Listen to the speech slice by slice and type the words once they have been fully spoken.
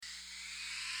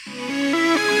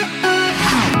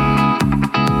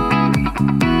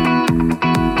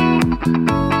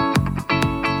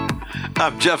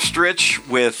I'm Jeff Stritch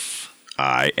with...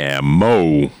 I am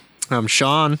Mo. I'm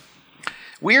Sean.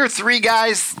 We are three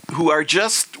guys who are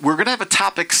we're going to have a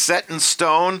topic set in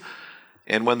stone.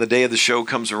 And when the day of the show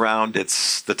comes around,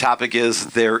 the topic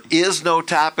is there is no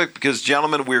topic because,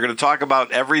 gentlemen, we're going to talk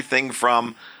about everything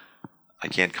from... I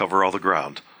can't cover all the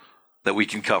ground that we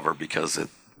can cover because it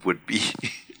would be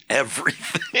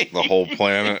everything. The whole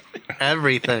planet.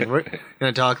 Everything. We're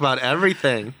going to talk about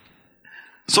everything.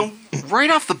 So right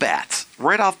off the bat,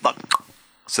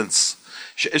 since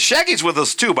Shaggy's with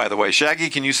us too, by the way. Shaggy,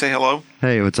 can you say hello?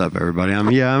 Hey, what's up, everybody? I'm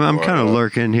kind of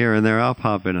lurking here and there. I'll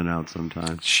pop in and out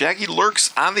sometimes. Shaggy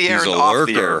lurks on the air He's and a off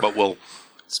lurker. the air, but we'll...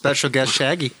 Special guest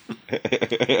Shaggy.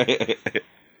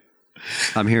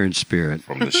 I'm here in spirit.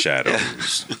 From the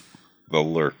shadows. The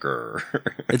lurker.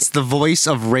 It's the voice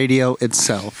of radio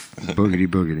itself. Boogity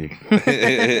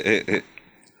boogity.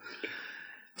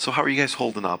 So how are you guys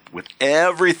holding up with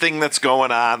everything that's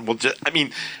going on?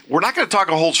 We're not going to talk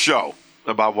a whole show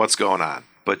about what's going on,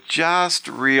 but just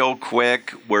real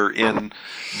quick, we're in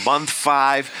month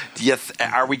 5.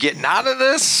 Are we getting out of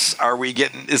this?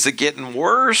 Is it getting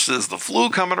worse? Is the flu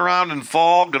coming around in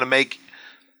fall going to make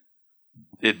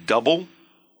it double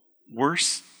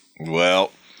worse?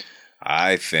 Well,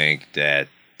 I think that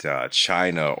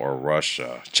China or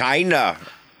Russia,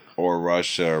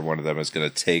 or one of them is going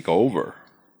to take over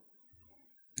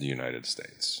the United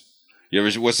States. You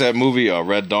ever what's that movie?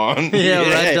 Red Dawn. Yeah,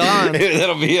 Red Dawn.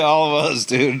 That'll be all of us,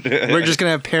 dude. We're just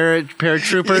going to have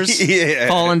paratroopers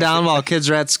falling down while kids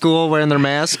are at school wearing their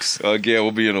masks. Yeah,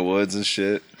 we'll be in the woods and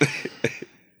shit.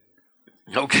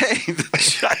 Okay.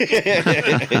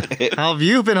 How have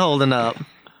you been holding up?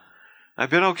 I've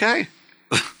been okay.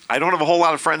 I don't have a whole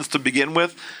lot of friends to begin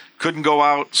with. Couldn't go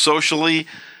out socially.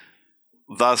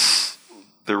 Thus,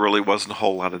 there really wasn't a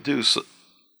whole lot to do.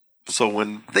 So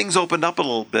when things opened up a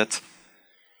little bit,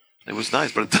 it was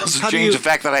nice. But it doesn't change the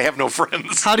fact that I have no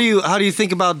friends. How do you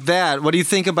think about that? What do you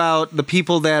think about the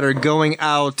people that are going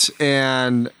out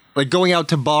and going out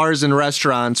to bars and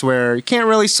restaurants where you can't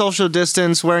really social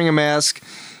distance, wearing a mask,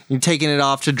 you're taking it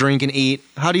off to drink and eat?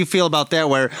 How do you feel about that?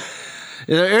 Where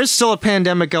there's still a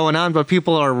pandemic going on, but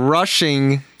people are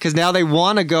rushing because now they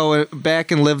want to go back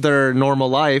and live their normal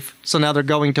life. So now they're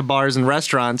going to bars and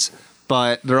restaurants,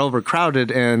 but they're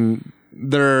overcrowded and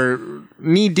they're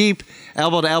knee deep,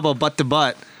 elbow to elbow, butt to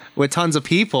butt with tons of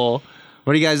people.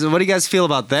 What do you guys feel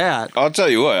about that? I'll tell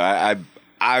you what,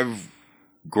 I've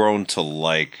grown to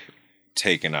like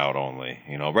taking out only.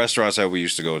 Restaurants that we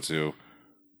used to go to,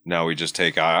 now we just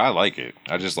take out. I like it.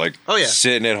 I just like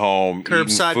sitting at home,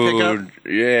 curbside eating food. pickup.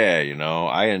 Yeah,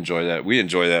 I enjoy that. We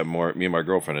enjoy that more. Me and my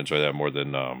girlfriend enjoy that more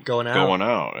than going out. Going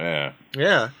out, yeah.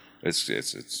 Yeah.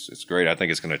 It's great. I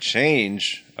think it's going to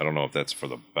change. I don't know if that's for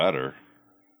the better,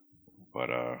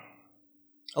 but a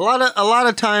lot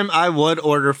of time I would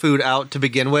order food out to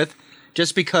begin with,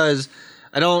 just because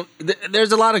I don't.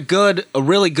 There's a lot of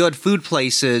really good food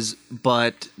places,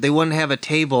 but they wouldn't have a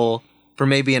table for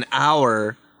maybe an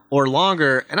hour or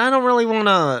longer, and I don't really want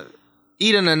to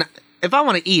eat if I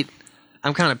want to eat,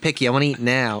 I'm kind of picky. I want to eat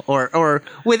now or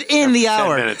within the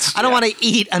hour. 10 minutes, I don't want to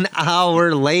eat an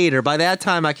hour later. By that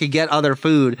time, I could get other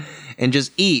food and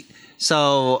just eat.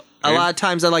 So a lot of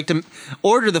times I like to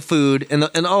order the food and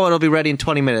it'll be ready in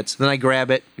 20 minutes. Then I grab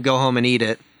it, go home and eat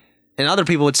it. And other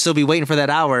people would still be waiting for that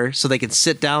hour so they could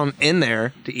sit down in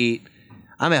there to eat.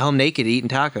 I'm at home naked eating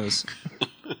tacos.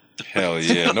 hell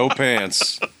yeah, no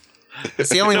pants.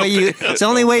 It's the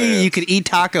only way you could eat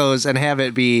tacos and have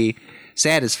it be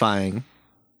satisfying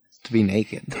to be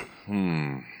naked.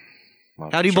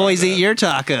 How do you boys eat your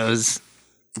tacos?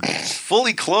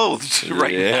 Fully clothed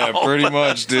right now. Yeah, pretty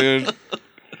much, dude. It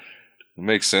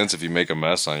makes sense if you make a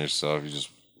mess on yourself. You just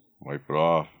wipe it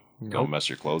off. Don't mess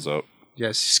your clothes up.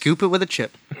 Yes, scoop it with a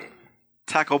chip.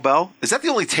 Taco Bell? Is that the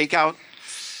only takeout?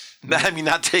 I mean,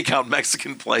 not takeout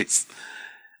Mexican place.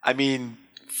 I mean,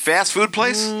 fast food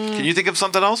place? Can you think of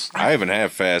something else? I haven't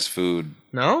had fast food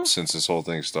No? since this whole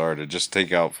thing started. Just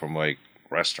takeout from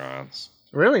restaurants.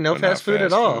 Really? No But not fast food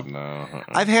at all? No.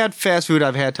 I've had fast food.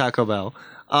 I've had Taco Bell.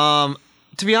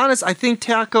 To be honest, I think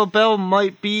Taco Bell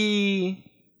might be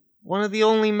one of the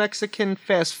only Mexican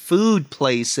fast food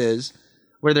places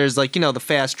where there's the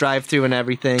fast drive-through and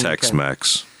everything.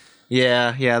 Tex-Mex.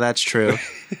 Yeah, that's true.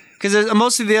 Because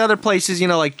most of the other places,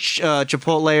 like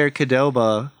Chipotle or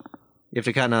Qdoba, you have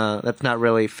to that's not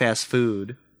really fast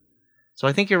food. So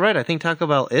I think you're right. I think Taco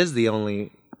Bell is the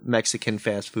only Mexican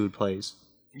fast food place.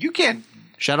 You can't.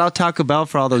 Shout out Taco Bell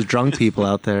for all those drunk people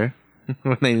out there.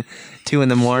 when they 2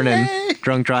 a.m,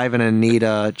 drunk driving and need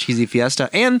a cheesy fiesta.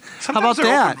 And Sometimes how about they're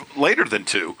that? open later than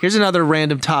 2. Here's another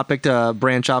random topic to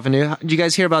branch off into. Did you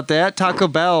guys hear about that? Taco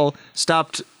Bell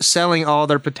stopped selling all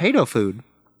their potato food.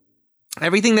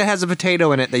 Everything that has a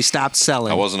potato in it, they stopped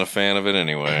selling. I wasn't a fan of it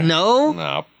anyway. No?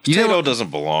 No. You Potato don't-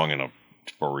 doesn't belong in a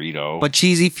burrito. But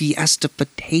cheesy fiesta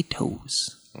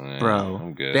potatoes, bro.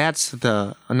 I'm good. That's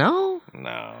the no.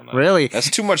 No. Really? That's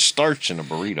too much starch in a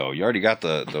burrito. You already got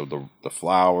the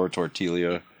flour,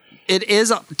 tortilla. It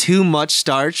is too much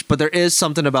starch, but there is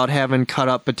something about having cut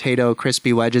up potato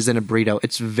crispy wedges in a burrito.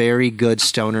 It's very good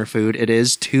stoner food. It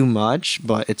is too much,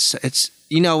 but it's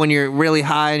when you're really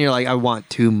high and you're like, I want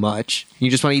too much. You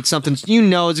just want to eat something it's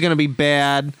going to be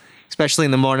bad, especially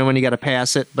in the morning when you got to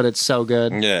pass it, but it's so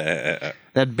good. Yeah.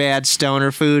 That bad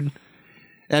stoner food.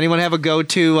 Anyone have a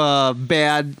go-to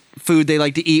bad food they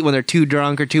like to eat when they're too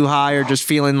drunk or too high or just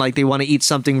feeling like they want to eat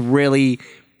something really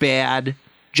bad,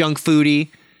 junk foody?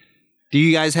 Do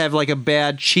you guys have like a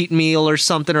bad cheat meal or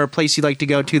something or a place you like to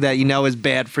go to that you know is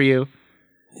bad for you?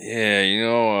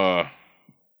 Yeah,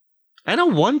 I know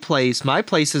one place. My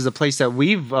place is a place that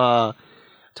we've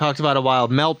talked about a while.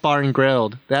 Melt Bar and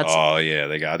Grilled. That's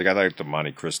they got like the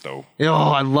Monte Cristo.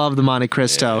 I love the Monte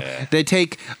Cristo. Yeah. They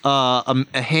take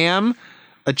a ham,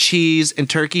 a cheese, and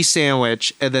turkey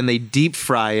sandwich, and then they deep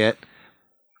fry it,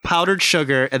 powdered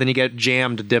sugar, and then you get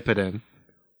jam to dip it in.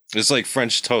 It's like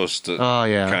French toast. Oh,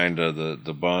 yeah. Kind of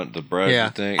the bun, the bread. Yeah,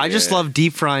 You think? I just love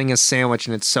deep frying a sandwich,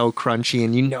 and it's so crunchy,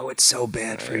 and you know it's so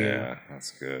bad for you. Yeah,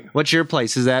 that's good. What's your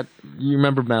place? Is that you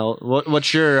remember Mel?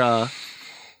 What's your?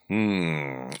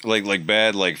 Like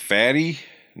bad, like fatty,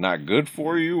 not good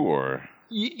for you, or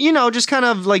Just kind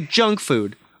of like junk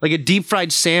food. Like a deep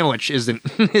fried sandwich isn't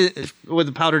with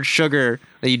the powdered sugar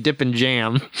that you dip in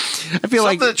jam. I feel Something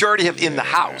like that you already have in the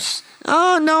house.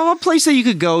 oh no, a place that you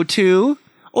could go to,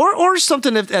 or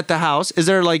something at the house. Is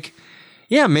there like,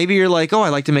 maybe you're like, I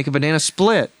like to make a banana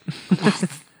split.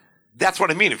 That's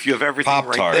what I mean. If you have everything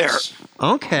right there. Pop-Tarts.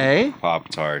 Okay,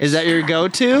 Pop-Tarts. is that your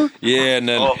go-to? Yeah, and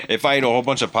then if I eat a whole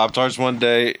bunch of Pop-Tarts one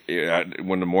day,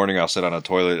 when in the morning I'll sit on a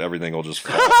toilet, everything will just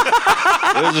fall.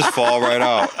 It'll just fall right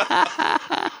out.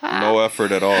 No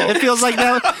effort at all. It feels like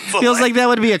that. Feels like that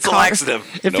would be a laxative.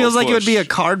 It No feels like it would be a push.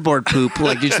 cardboard poop,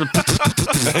 like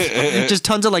just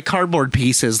tons of like cardboard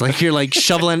pieces, like you're like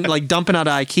shoveling, like dumping out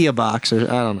an IKEA box, or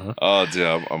I don't know. Oh,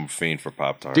 dude, I'm a fiend for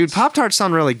Pop-Tarts. Dude, Pop Tarts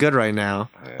sound really good right now.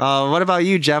 What about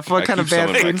you, Jeff? What I kind of keep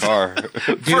some bad in my food? car.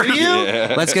 Do you?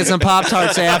 Yeah. Let's get some Pop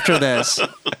Tarts after this.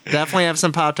 Definitely have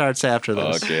some Pop Tarts after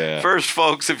this. Okay. First,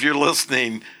 folks, if you're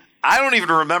listening, I don't even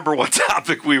remember what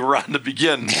topic we were on to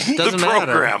begin the Doesn't matter.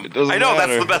 program. It doesn't I know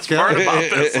matter. that's the best part about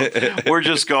this. We're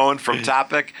just going from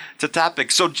topic to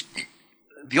topic. So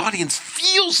the audience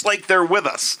feels like they're with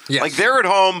us. Yes. Like they're at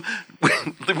home.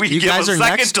 We You give guys a are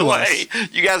second next to delay.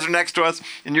 You guys are next to us,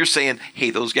 and you're saying,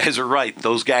 hey, those guys are right.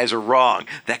 Those guys are wrong.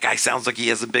 That guy sounds like he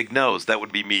has a big nose. That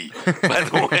would be me, by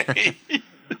the way.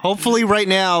 Hopefully, right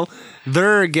now,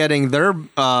 they're getting their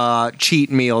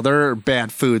cheat meal, their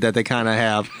bad food that they kind of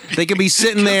have. They could be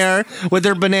sitting there with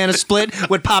their banana split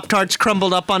with Pop Tarts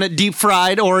crumbled up on it, deep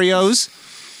fried Oreos.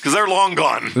 Because they're long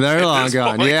gone. They're at long this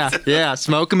gone. point. Yeah.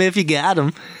 Smoke them if you got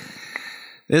them.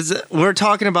 We're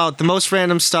talking about the most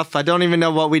random stuff. I don't even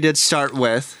know what we did start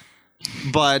with,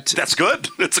 but That's good.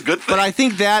 It's a good thing. but I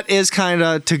think that is kind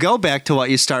of, to go back to what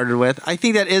you started with, I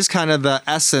think that is kind of the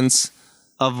essence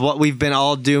of what we've been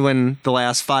all doing the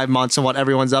last 5 months and what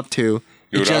everyone's up to.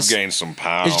 Dude, I've gained some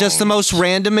pounds. It's just the most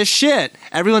randomest shit.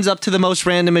 Everyone's up to the most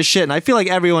randomest shit. And I feel like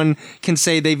everyone can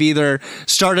say they've either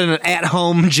started an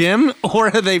at-home gym or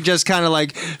they've just kind of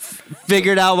like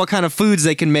figured out what kind of foods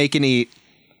they can make and eat.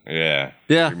 Yeah.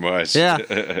 Yeah. Pretty much. Yeah.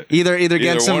 Either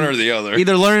get some, one or the other.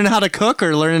 Either learning how to cook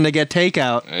or learning to get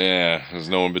takeout. Yeah. There's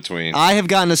no in between. I have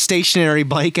gotten a stationary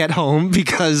bike at home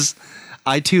because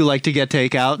I too like to get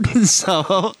takeout.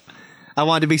 So I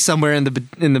wanted to be somewhere in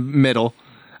the middle.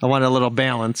 I wanted a little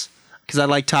balance because I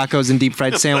like tacos and deep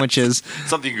fried sandwiches.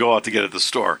 Something you go out to get at the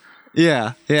store.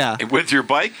 Yeah. And with your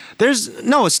bike? There's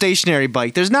a stationary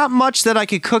bike. There's not much that I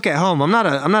could cook at home. I'm not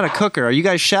a cooker. Are you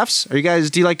guys chefs? Do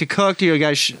you like to cook? Do you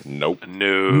guys? Nope.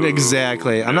 No.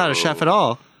 Exactly. I'm not a chef at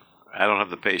all. I don't have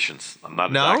the patience. I'm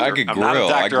not a No? doctor. I could I'm not a grill.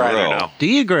 I doctor either grill. now. Do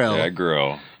you grill? Yeah, I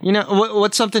grill. You know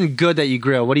what's something good that you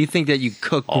grill? What do you think that you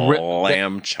cook?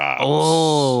 Lamb chops.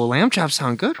 Oh, lamb chops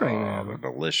sound good right Oh, now. they're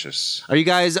delicious. Are you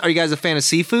guys a fan of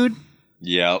seafood?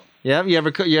 Yep. Yeah. You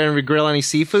ever grill any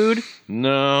seafood?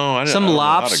 No, I Some I don't know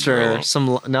how to lobster.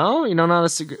 grill. No, you don't know how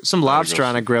to. Some lobster grill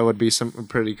on a grill would be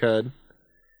pretty good.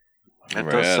 That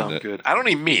Never does had sound it. good. I don't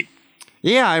eat meat.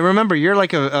 Yeah, I remember. You're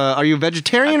like are you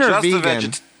vegetarian or Just a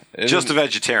vegan? Just a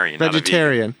vegetarian.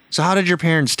 Vegetarian. So how did your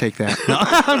parents take that? No,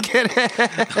 I'm kidding.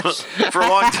 For a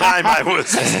long time, I was.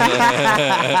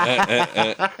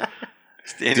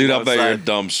 Dude, I bet your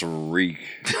dumps reek.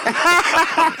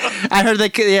 I heard they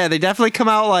definitely come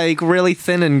out like really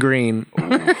thin and green.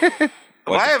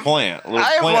 Like plant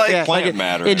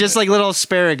matter. Yeah, just like little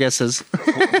asparaguses.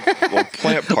 Little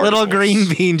plant particles. Little green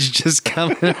beans just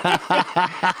coming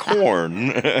out.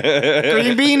 Corn.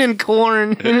 Green bean and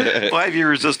corn. Well, I have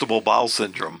irresistible bowel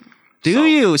syndrome. Do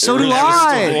you? So do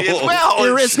I.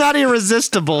 Well, it's not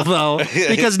irresistible though,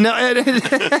 because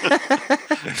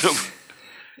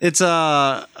it's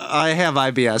I have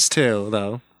IBS too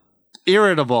though.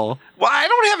 Irritable. Well, I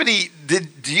don't have any.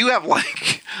 Do you have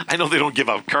like? I know they don't give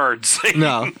out cards saying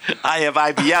no. I have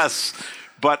IBS,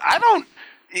 but I don't.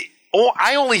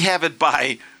 I only have it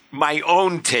by my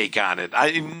own take on it.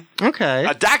 Okay.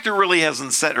 A doctor really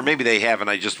hasn't said, or maybe they haven't.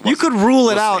 I just you could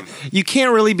rule it out. You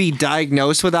can't really be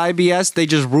diagnosed with IBS. They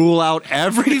just rule out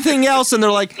everything else, and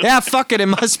they're like, "Yeah, fuck it, it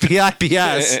must be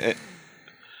IBS."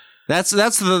 That's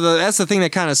the thing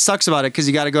that kind of sucks about it because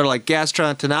you got to go to like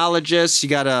gastroenterologists, you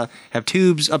got to have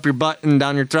tubes up your butt and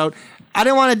down your throat. I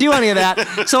didn't want to do any of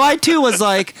that, so I too was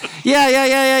like, yeah,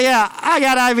 I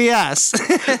got IBS.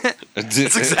 That's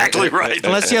exactly right.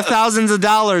 Unless you have thousands of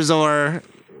dollars or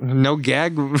no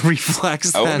gag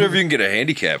reflex. I wonder if you can get a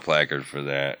handicap placard for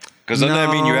that. Because doesn't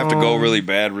that mean you have to go really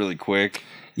bad, really quick?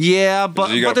 Yeah, but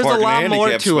there's a lot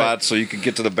more to it. So you can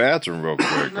get to the bathroom real quick,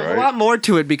 right? There's a lot more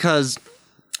to it because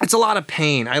it's a lot of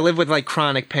pain. I live with like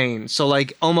chronic pain. So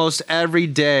like almost every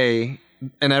day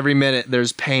and every minute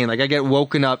there's pain. Like I get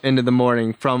woken up into the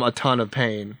morning from a ton of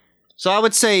pain. So I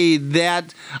would say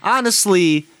that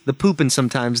honestly, the pooping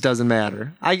sometimes doesn't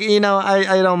matter. I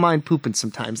don't mind pooping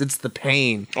sometimes. It's the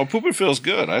pain. Oh, pooping feels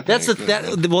good. I think.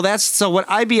 So what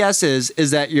IBS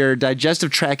is that your digestive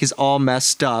tract is all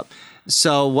messed up.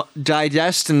 So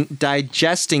digesting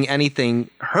anything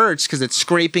hurts because it's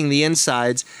scraping the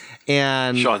insides.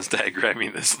 And Sean's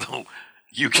diagramming this though.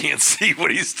 You can't see what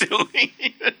he's doing.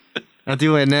 I'm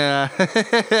doing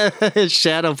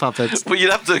shadow puppets. But you'd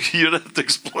have to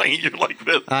explain. You're like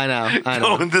this. I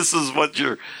know. And this is what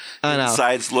your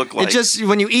insides look like. It just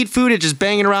when you eat food, it's just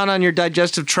banging around on your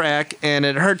digestive tract, and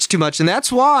it hurts too much. And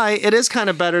that's why it is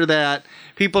kind of better that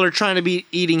people are trying to be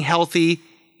eating healthy,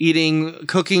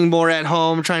 cooking more at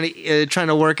home, trying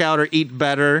to work out or eat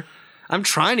better. I'm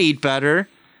trying to eat better.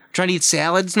 I'm trying to eat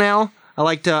salads now. I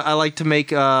like to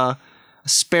make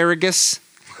asparagus.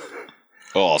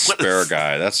 Oh, asparagus!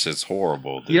 That's just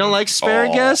horrible. Dude. You don't like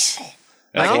asparagus? Oh.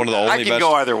 That's one of the only. I can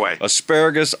go either way.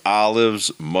 Asparagus,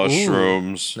 olives,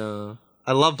 mushrooms. Ooh, no,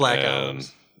 I love black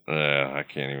olives. I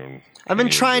can't even. I've been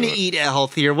trying to eat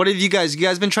healthier. What have you guys? You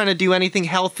guys been trying to do anything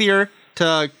healthier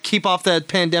to keep off that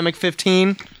pandemic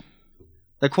 15,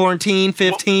 the quarantine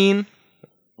 15?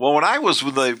 Well, when I was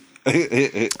with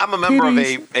I'm a member of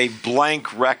a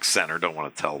blank rec center. Don't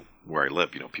want to tell where I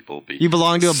live. People will be. You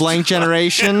belong to a blank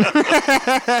generation.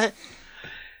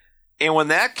 And when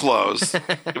that closed,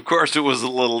 of course, it was a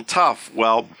little tough.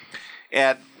 Well,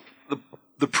 at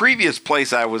the previous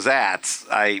place I was at,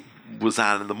 I was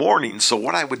on in the morning. So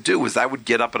what I would do is I would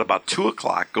get up at about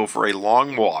 2:00, go for a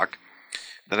long walk.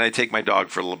 Then I'd take my dog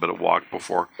for a little bit of walk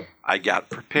before I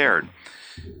got prepared.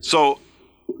 So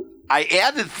I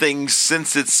added things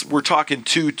since we're talking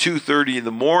 2:30 in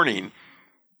the morning.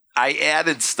 I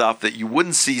added stuff that you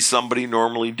wouldn't see somebody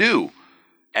normally do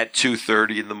at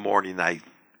 2:30 in the morning. I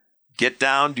get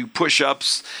down, do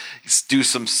push-ups, do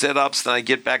some sit-ups, then I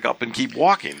get back up and keep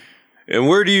walking. And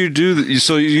where do you do?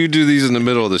 So you do these in the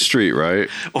middle of the street, right?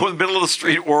 Or in the middle of the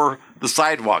street or the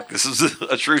sidewalk. This is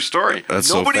a true story.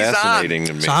 That's Nobody's so fascinating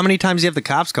to me. So how many times do you have the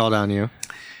cops called on you?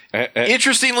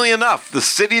 Interestingly enough, the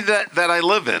city that I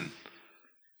live in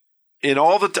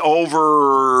all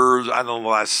over I don't know the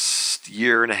last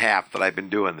year and a half that I've been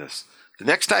doing this, the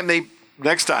next time they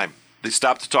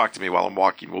stop to talk to me while I'm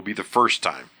walking will be the first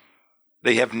time.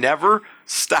 They have never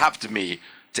stopped me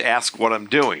to ask what I'm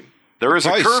doing. There is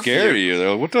a curfew. Scared of you.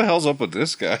 They're like, what the hell's up with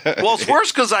this guy? Well, it's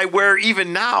worse because I wear,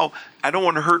 even now, I don't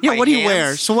want to hurt my hands. Yeah, what do you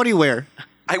wear? So what do you wear?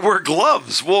 I wear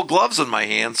gloves, wool gloves on my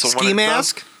hands. So ski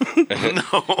mask?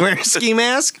 No. Wear a ski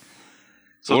mask?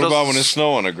 So what about when there's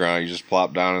snow on the ground? You just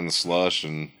plop down in the slush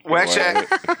and... Well, actually,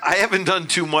 I haven't done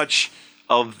too much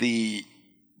of the...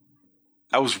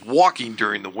 I was walking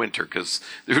during the winter because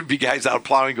there would be guys out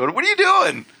plowing going, what are you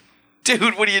doing?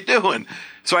 Dude, what are you doing?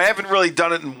 So I haven't really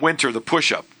done it in winter, the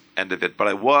push-up end of it, but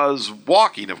I was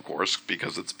walking, of course,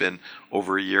 because it's been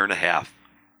over a year and a half.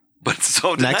 But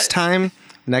so next time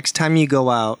you go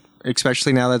out,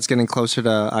 especially now that it's getting closer to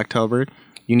October,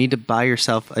 you need to buy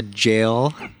yourself a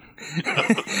jail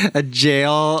a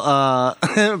jail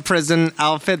prison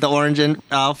outfit, the orange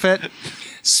outfit,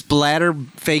 splatter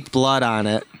fake blood on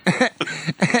it,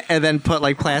 and then put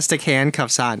like plastic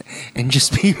handcuffs on, and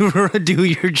just do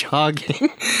your jogging.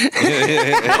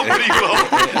 Nobody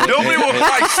will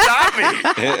probably stop me.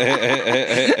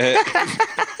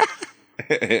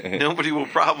 Nobody will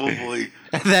probably.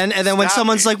 And then when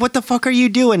someone's like, "What the fuck are you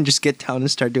doing?" Just get down and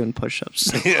start doing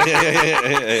push-ups.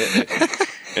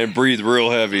 And breathe real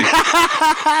heavy,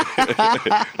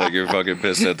 like you're fucking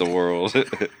pissed at the world.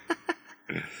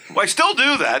 Well, I still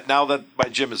do that now that my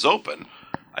gym is open.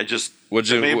 I just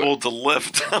am able to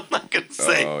lift. I'm not going to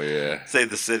say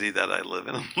the city that I live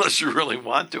in unless you really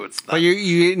want to. It's not. But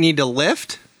you need to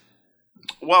lift?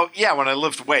 Well, yeah, when I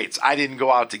lift weights, I didn't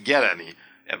go out to get any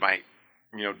at my,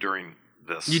 during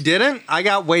this. You didn't? I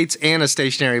got weights and a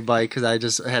stationary bike because I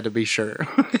just had to be sure.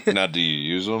 Now, do you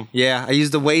use them? Yeah, I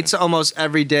use the weights almost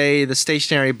every day, the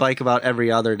stationary bike about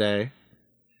every other day.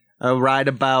 I ride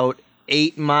about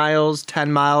 8 miles,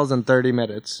 10 miles in 30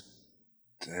 minutes.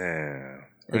 Damn.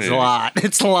 It's a lot.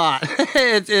 It's a lot.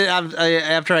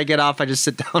 After I get off, I just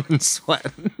sit down and sweat.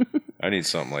 I need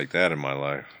something like that in my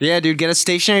life. Yeah, dude, get a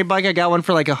stationary bike. I got one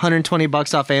for like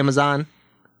 $120 off Amazon.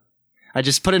 I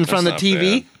just put it in front of the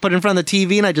TV. Bad. Put it in front of the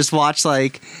TV, and I just watch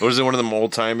like. Was it one of them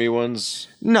old timey ones?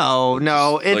 No,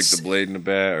 it's like the blade in the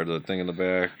back or the thing in the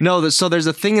back. No, so there's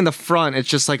a thing in the front. It's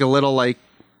just like a little like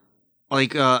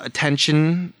a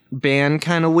tension band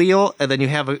kind of wheel, and then you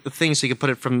have a thing so you can put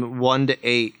it from 1 to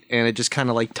 8, and it just kind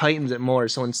of like tightens it more.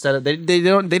 So instead of they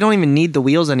don't even need the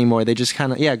wheels anymore. They just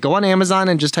kind of go on Amazon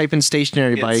and just type in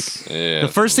stationary bike. Yeah, the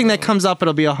first thing that comes up,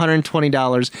 it'll be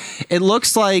 $120. It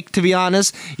looks like, to be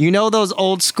honest, those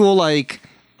old school like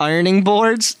ironing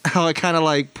boards, how it kind of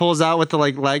like pulls out with the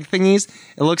like leg thingies.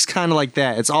 It looks kind of like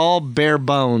that. It's all bare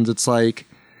bones. It's like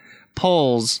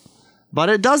poles. But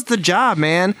it does the job,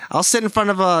 man. I'll sit in front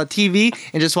of a TV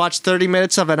and just watch 30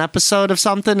 minutes of an episode of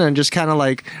something and just kind of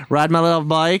like ride my little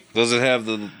bike. Does it have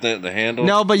the handle?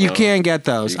 No, but you can get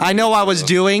those. I know I was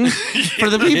doing for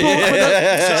the people.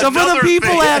 So for the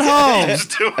people at home.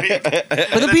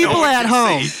 For the people at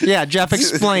home. Yeah, Jeff,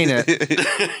 explain it.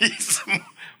 He's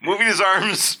moving his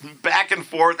arms back and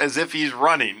forth as if he's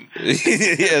running. As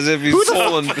if he's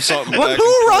pulling something back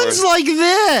who runs like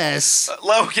this?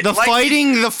 The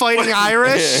fighting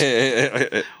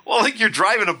Irish? Well, like you're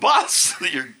driving a bus.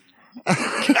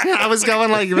 I was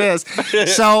going like this.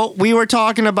 So we were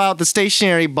talking about the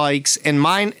stationary bikes, and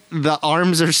mine, the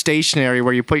arms are stationary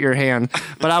where you put your hand.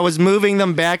 But I was moving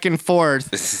them back and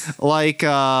forth like,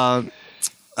 I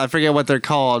forget what they're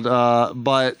called,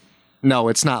 but... No,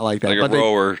 it's not like that. Like a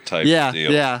rower type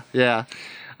deal. Yeah.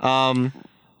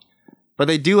 But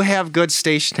they do have good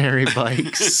stationary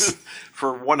bikes.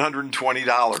 For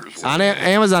 $120. On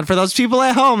Amazon, for those people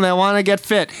at home that want to get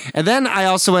fit. And then I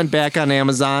also went back on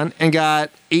Amazon and got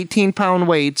 18-pound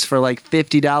weights for like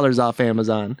 $50 off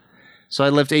Amazon. So I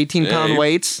lift 18-pound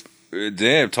weights.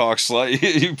 Damn, talk slut.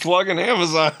 You plug in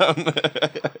Amazon.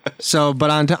 So, but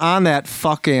on that,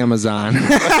 fuck Amazon.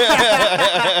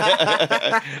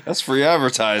 That's free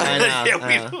advertising. I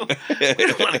know. We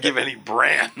don't want to give any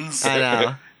brands. I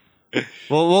know.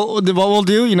 Well, what we'll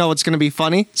do, what's going to be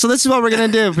funny? So this is what we're going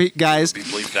to do, guys. Be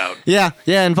bleeped out. Yeah.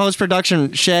 In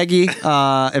post-production, Shaggy,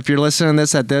 if you're listening to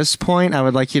this at this point, I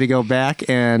would like you to go back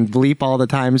and bleep all the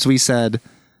times we said...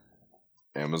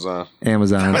 Amazon.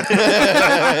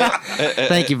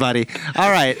 Thank you, buddy.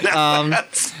 All right.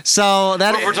 So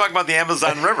that we're talking about the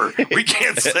Amazon River. We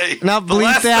can't say. Now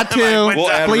bleep that too. We'll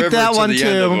add bleep river that to one the too.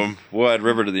 End of them. We'll add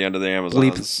river to the end of the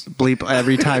Amazons. Bleep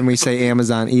every time we say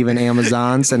Amazon, even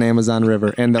Amazons and Amazon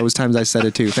River, and those times I said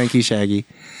it too. Thank you, Shaggy.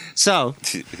 So,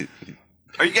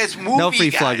 are you guys movie no free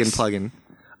guys? plug-in.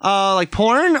 Like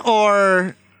porn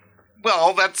or.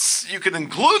 Well, you can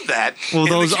include that. Well,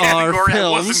 those are films. I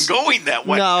wasn't going that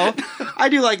way. No, I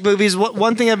do like movies.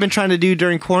 One thing I've been trying to do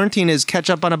during quarantine is catch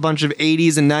up on a bunch of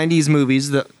 80s and 90s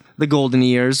movies, the golden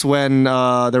years, when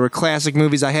there were classic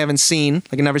movies I haven't seen.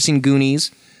 Like I've never seen Goonies.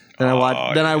 Then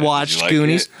I watched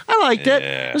Goonies. I liked it.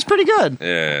 It was pretty good.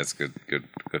 Yeah, it's good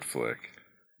flick.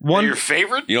 Your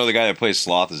favorite? You know the guy that plays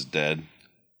Sloth is dead.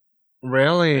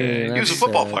 Really? Yeah, he was a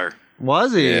football player.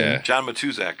 Was he? Yeah. John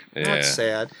Matuzak. Yeah. That's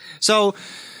sad. So,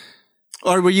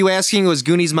 or were you asking, was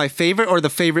Goonies my favorite or the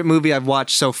favorite movie I've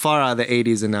watched so far out of the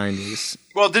 80s and 90s?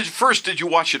 Well, did you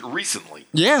watch it recently?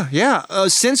 Yeah.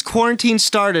 Since quarantine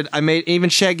started,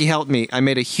 even Shaggy helped me. I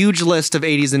made a huge list of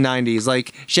 80s and 90s.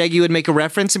 Like, Shaggy would make a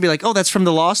reference and be like, oh, that's from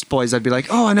the Lost Boys. I'd be like,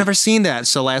 oh, I've never seen that.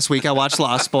 So last week I watched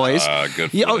Lost Boys. Good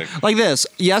flick. Like this.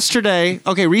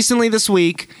 Recently this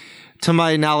week, to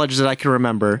my knowledge that I can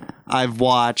remember, I've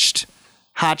watched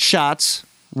Hot Shots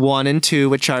 1 and 2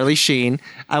 with Charlie Sheen.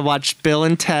 I watched Bill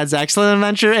and Ted's Excellent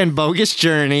Adventure and Bogus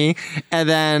Journey. And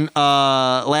then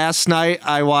last night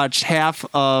I watched half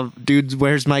of Dude,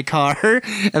 Where's My Car?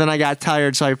 And then I got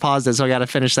tired, so I paused it. So I got to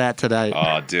finish that today.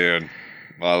 Oh, dude.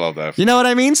 I love that. You know what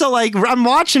I mean? So, like, I'm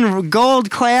watching gold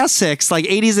classics, like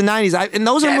 80s and 90s. And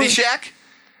those are Caddyshack?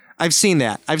 I've seen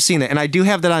that. And I do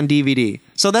have that on DVD.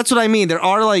 So that's what I mean. There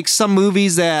are, like, some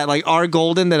movies that, like, are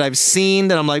golden that I've seen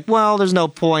that I'm like, well, there's no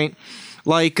point.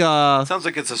 Like, sounds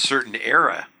like it's a certain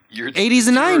era. 80s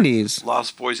and 90s.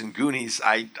 Lost Boys and Goonies.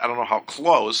 I don't know how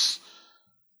close.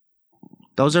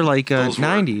 Those are like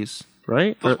 90s,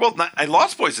 right?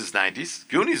 Lost Boys is 90s.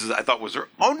 Goonies I thought was.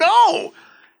 Oh no,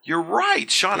 you're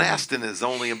right. Sean Astin is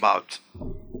only about.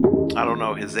 I don't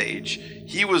know his age.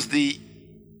 He was the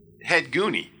head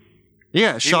Goonie.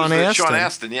 Yeah, Sean Astin. Sean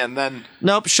Astin. Yeah, and then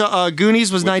nope.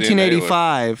 Goonies was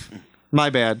 1985.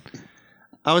 My bad.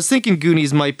 I was thinking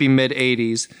Goonies might be mid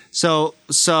 80s.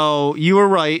 So you were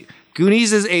right.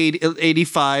 Goonies is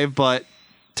 85, but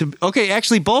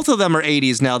actually both of them are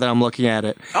 80s now that I'm looking at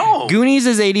it. Oh. Goonies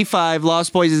is 85,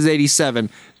 Lost Boys is 87.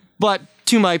 But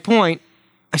to my point,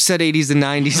 I said 80s and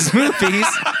 90s movies.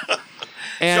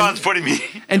 And, John's putting me.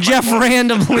 And Jeff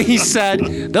randomly said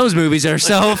those movies are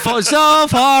so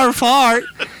far apart.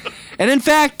 And in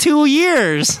fact, 2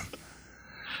 years.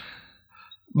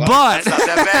 Well, but that's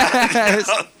not that bad.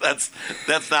 that's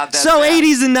not that so bad.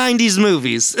 80s and 90s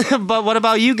movies. But what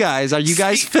about you guys? Are you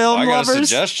guys film I got lovers? a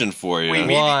suggestion for you.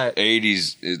 What?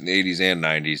 80s and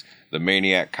 90s. The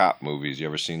Maniac Cop movies. You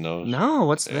ever seen those? No,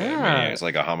 what's that? Maniac, it's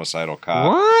like a homicidal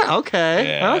cop. What?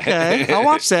 Okay. Yeah. Okay. I'll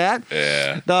watch that.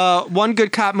 Yeah. The one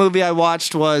good cop movie I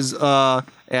watched was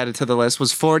added to the list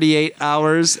was 48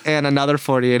 Hours and Another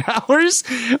 48 Hours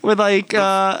with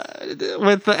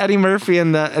with Eddie Murphy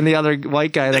and the other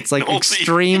white guy that's like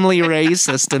extremely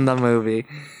racist in the movie.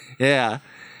 Yeah.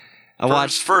 I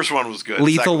watched first one was good.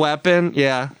 Lethal Weapon.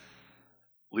 Yeah.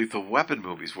 Lethal Weapon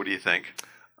movies. What do you think?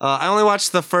 I only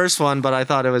watched the first one, but I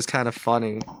thought it was kind of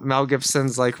funny. Mel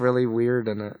Gibson's like really weird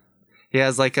in it. He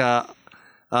has like a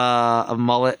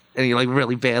mullet, and he like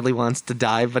really badly wants to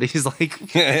die, but he's like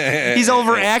he's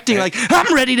overacting like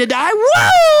I'm ready to die.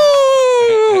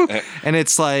 Woo! And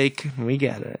it's like we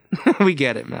get it, we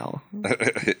get it, Mel.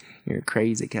 You're a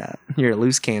crazy cat. You're a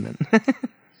loose cannon.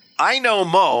 I know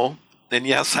Mo, and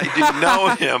yes, I do know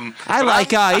him. I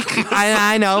like Ike.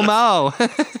 I know Mo.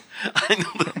 I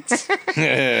know that.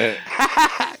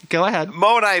 Go ahead.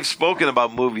 Mo and I have spoken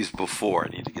about movies before. I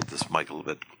need to get this mic a little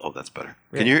bit. Oh, that's better.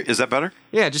 Can you? Is that better?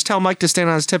 Yeah, just tell Mike to stand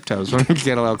on his tiptoes when we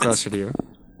get a little closer to you.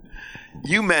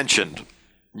 You mentioned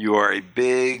you are a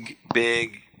big.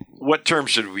 What term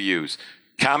should we use?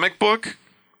 Comic book,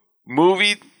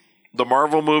 movie, the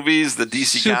Marvel movies, the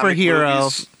DC comic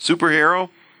movies, superhero.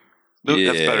 That's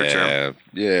a better term.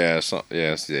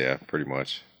 Yeah, pretty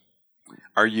much.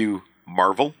 Are you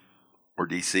Marvel or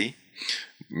DC?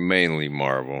 Mainly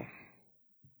Marvel.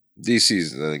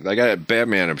 DC's like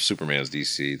Batman and Superman's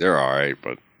DC. They're all right,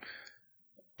 but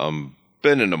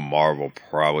been into Marvel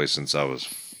probably since I was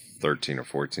 13 or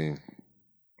 14.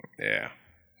 Yeah,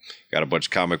 got a bunch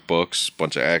of comic books,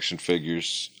 bunch of action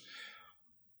figures.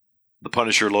 The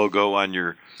Punisher logo on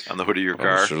the hood of your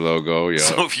car. Punisher logo, yeah.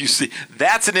 So if you see,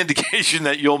 that's an indication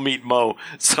that you'll meet Mo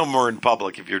somewhere in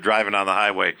public if you're driving on the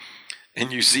highway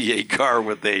and you see a car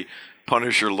with a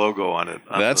Punisher logo on it.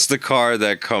 That's the car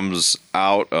that comes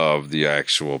out of the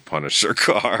actual Punisher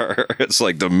car. It's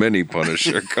like the mini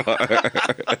Punisher car.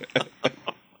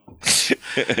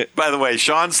 By the way,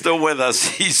 Sean's still with us.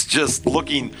 He's just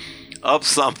looking up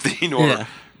something or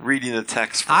reading a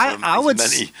text from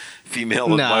many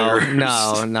female admirers.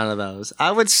 No, none of those.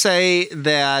 I would say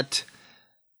that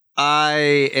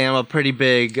I am a pretty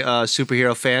big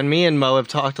superhero fan. Me and Mo have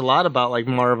talked a lot about like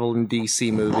Marvel and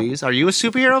DC movies. Are you a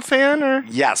superhero fan? Or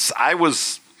yes, I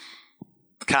was.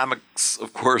 Comics,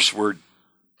 of course, were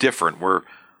different.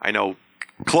 I know.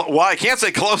 Well, I can't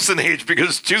say close in age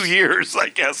because 2 years, I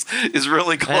guess, is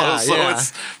really close. So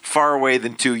it's far away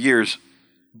than 2 years.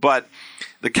 But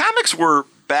the comics were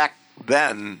back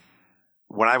then,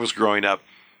 when I was growing up,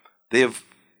 they have,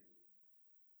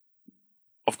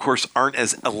 of course, aren't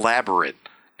as elaborate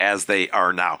as they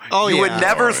are now. Oh, you would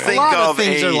never think a lot of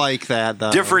things a are like that,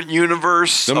 though. different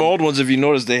universe. Some old ones, if you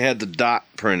notice, they had the dot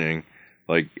printing.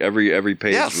 Like every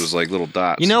page was like little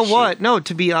dots. You know what? No,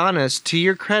 to be honest, to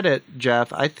your credit,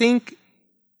 Jeff, I think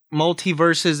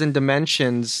multiverses and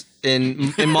dimensions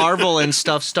in Marvel and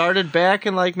stuff started back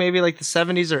in like maybe like the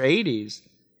 70s or 80s.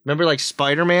 Remember, like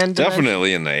Spider-Man?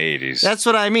 Definitely in the 80s. That's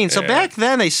what I mean. So back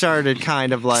then they started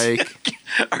kind of like.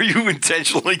 Are you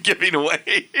intentionally giving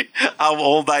away how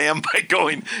old I am by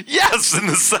going yes in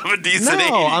the 70s and 80s?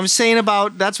 No, I'm saying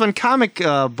that's when comic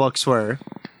books were.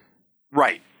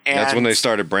 Right. And that's when they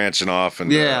started branching off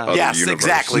and other yes, universes.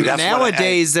 Exactly. That's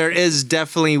nowadays there is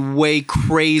definitely way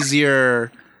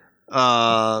crazier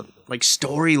like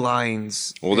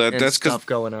storylines. That's stuff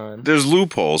going on. There's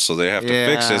loopholes, so they have to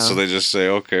fix it. So they just say,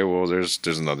 okay, well, there's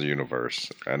another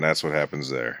universe, and that's what happens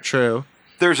there. True.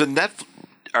 There's a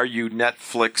Are you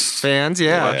Netflix fans?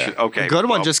 Yeah. Okay. Good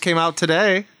one just came out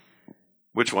today.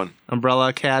 Which one? Umbrella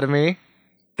Academy.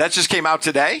 That just came out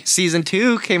today? Season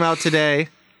 2 came out today.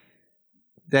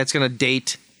 That's going to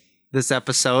date this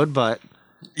episode, but...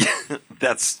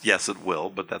 Yes, it will,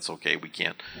 but that's okay. We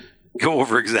can't go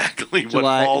over exactly what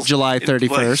falls July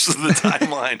 31st. In the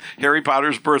timeline. Harry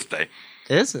Potter's birthday.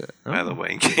 Is it? Oh. By the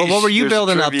way, in case well, what were you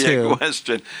building up to?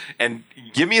 Question. And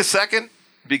give me a second,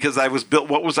 because I was built.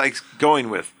 What was I going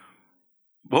with?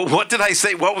 Well, what did I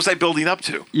say? What was I building up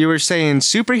to? You were saying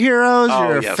superheroes.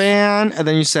 You're a fan, and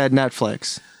then you said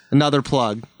Netflix. Another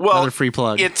plug. Well, another free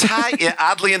plug.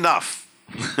 Oddly enough,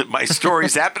 my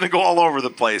stories happen to go all over the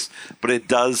place, but it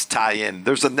does tie in.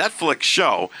 There's a Netflix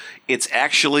show. It's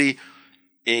actually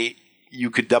you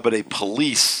could dub it a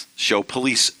police show,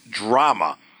 police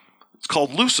drama. It's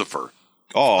called Lucifer.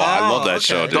 Oh, I love that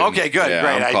show, dude. Okay, good,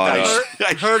 great.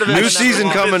 I heard of it. New season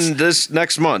coming this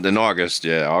next month in August.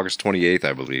 Yeah, August 28th,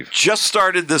 I believe. Just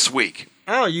started this week.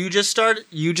 Oh, you just started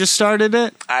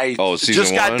it? I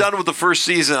just got done with the first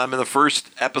season. I'm in the first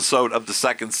episode of the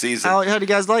second season. How do you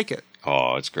guys like it?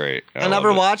 Oh, it's great. I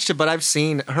never watched it, but I've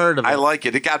heard of it. I like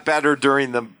it. It got better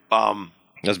during the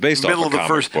that's based middle off of the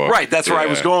first book. Right, that's where I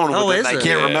was going with it. I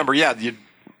can't remember. Yeah,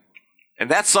 and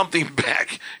that's something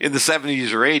back in the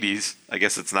 70s or 80s. I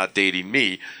guess it's not dating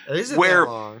me. Is it where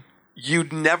that long?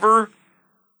 You'd never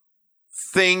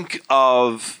think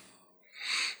of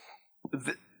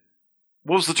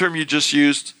what was the term you just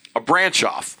used? A branch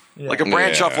off. Yeah. Like a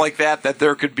branch off like that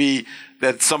there could be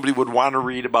that somebody would want to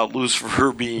read about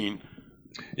Lucifer being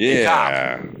a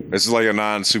cop. It's like a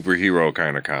non-superhero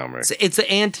kind of comic. It's an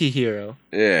anti-hero.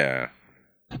 Yeah.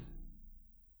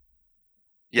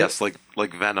 Yes, like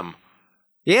Venom.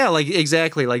 Yeah,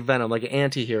 exactly like Venom, like an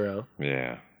anti-hero.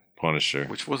 Yeah. Punisher.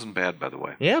 Which wasn't bad, by the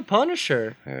way. Yeah,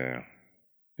 Punisher. Yeah.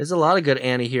 There's a lot of good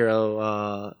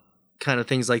anti-hero kind of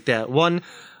things like that.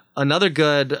 Another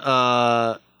good,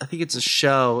 I think it's a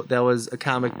show that was a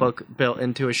comic book built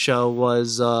into a show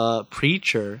was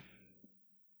Preacher.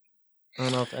 I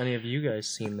don't know if any of you guys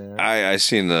seen that. I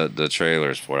seen the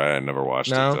trailers for it. I never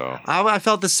watched it, though. I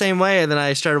felt the same way, and then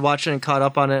I started watching and caught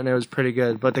up on it, and it was pretty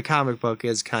good. But the comic book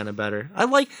is kind of better. How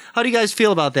do you guys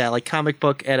feel about that? Like comic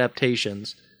book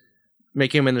adaptations?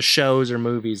 Making them into shows or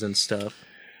movies and stuff.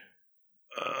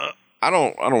 I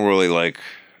don't really like...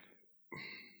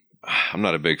 I'm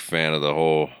not a big fan of the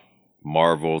whole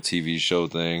Marvel TV show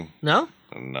thing. No?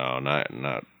 No,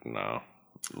 no.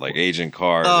 Like Agent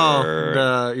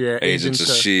Carter, Agents of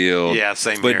S.H.I.E.L.D. Yeah,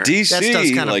 same but here.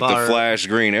 DC, like the Flash,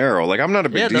 Green Arrow. Like I'm not a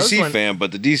big DC fan,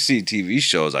 but the DC TV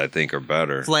shows I think are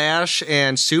better. Flash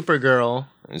and Supergirl.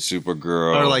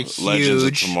 Are like huge. Legends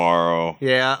of Tomorrow.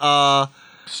 Yeah.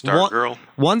 Stargirl.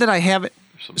 One that I haven't...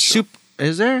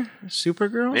 Is there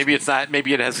Supergirl? Maybe it's not.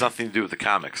 Maybe it has nothing to do with the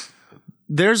comics.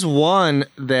 There's one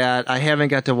that I haven't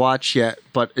got to watch yet,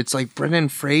 but it's like Brendan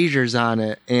Fraser's on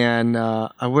it, and I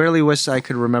really wish I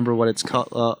could remember what it's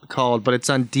called. But it's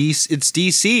on DC. It's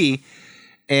DC,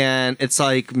 and it's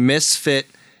like misfit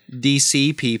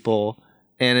DC people,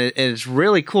 and it's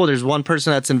really cool. There's one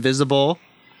person that's invisible.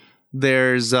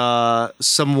 There's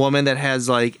some woman that has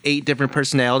like 8 different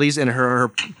personalities, and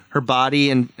her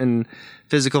body and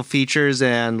physical features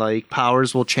and like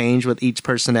powers will change with each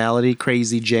personality.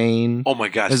 Crazy Jane. Oh my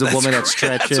gosh! There's a woman that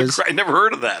stretches. I never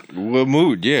heard of that. What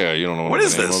mood? Yeah, you don't know what the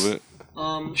is name this? Of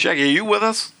it. Shaggy, are you with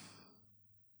us?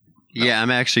 Yeah,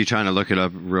 I'm actually trying to look it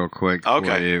up real quick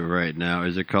for you right now.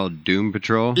 Is it called Doom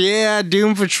Patrol? Yeah,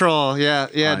 Doom Patrol. Yeah,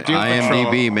 Doom Patrol.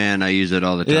 IMDb, man, I use it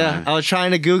all the time. Yeah, I was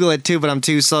trying to Google it too, but I'm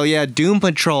too slow. Yeah, Doom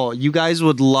Patrol. You guys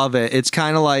would love it. It's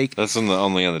kind of like... That's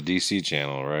only on the DC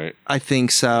channel, right? I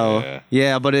think so.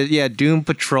 Yeah, but Doom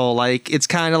Patrol. Like, it's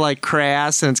kind of like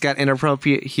crass, and it's got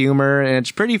inappropriate humor, and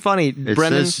it's pretty funny.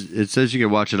 It says you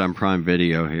can watch it on Prime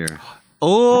Video here.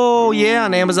 Oh, yeah,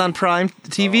 on Amazon Prime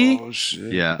TV? Oh,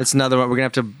 shit. Yeah. That's another one. We're going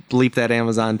to have to bleep that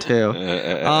Amazon, too.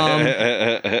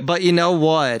 But you know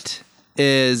what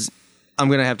is... I'm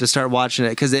going to have to start watching it,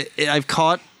 because I've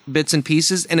caught bits and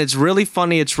pieces, and it's really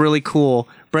funny. It's really cool.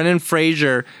 Brendan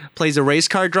Fraser plays a race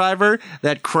car driver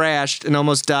that crashed and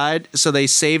almost died, so they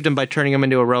saved him by turning him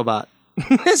into a robot.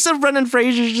 So Brendan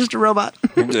Fraser's just a robot.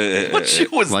 What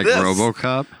shit was like this?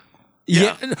 RoboCop?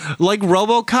 Yeah, like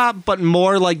RoboCop, but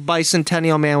more like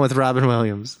Bicentennial Man with Robin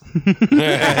Williams.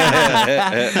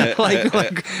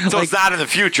 So it's not in the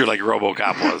future like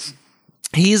RoboCop was.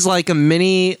 He's like a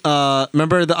mini.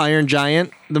 Remember the Iron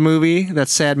Giant, the movie, that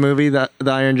sad movie, the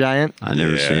Iron Giant. I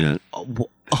never seen it.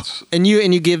 And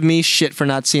you give me shit for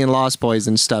not seeing Lost Boys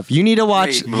and stuff. You need to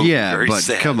watch. Great movie, Yeah, very but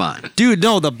sad. come on. Dude,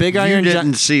 no, the big You Iron didn't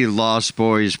Giant. see Lost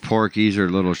Boys, Porky's, or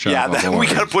Little Shop Yeah, of we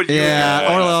Horrors. gotta put you.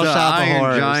 Yeah, or Little The Shop of Iron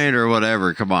Horrors. Giant or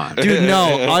whatever. Come on. Dude, no,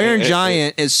 Iron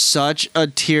Giant is such a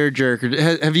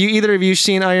tearjerker. Have you either of you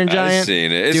seen Iron Giant? I've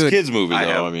seen it. It's Dude, a kids movie, I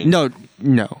though. have. I mean,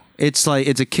 No. It's like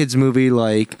it's a kids movie.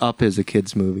 Like Up is a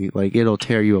kids movie. Like it'll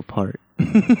tear you apart.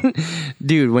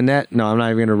 Dude, I'm not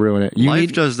even gonna ruin it. You Life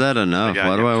need does that enough. got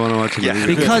Why you. do I want to watch a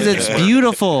movie? because it's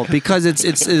beautiful. Because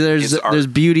there's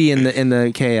art. beauty in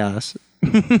the chaos.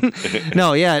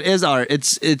 No, yeah, it is art.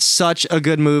 It's such a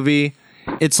good movie.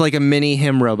 It's like a mini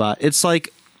him robot. It's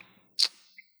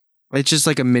just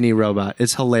like a mini robot.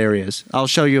 It's hilarious. I'll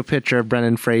show you a picture of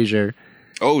Brendan Fraser.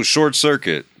 Oh, Short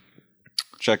Circuit.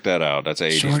 Check that out. That's an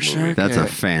 80s Short movie. Circuit. That's a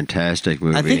fantastic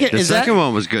movie. I think the second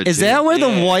one was good. Is too. that where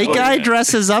the white guy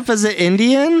dresses up as an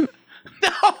Indian?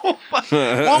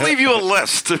 We'll leave you a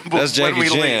list. That's when Jackie we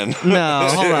leave. Chan. No,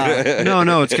 hold on.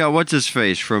 No, it's got what's his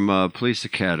face from Police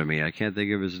Academy. I can't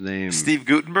think of his name. Steve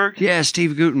Guttenberg? Yeah,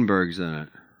 Steve Guttenberg's in it.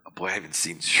 Oh, boy, I haven't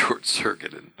seen Short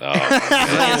Circuit in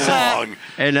Oh, so long.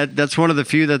 And that's one of the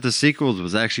few that the sequels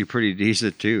was actually pretty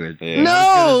decent too. Yeah.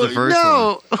 No, the first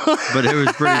no, But it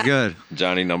was pretty good.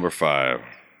 Johnny number 5.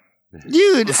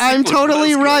 dude, I'm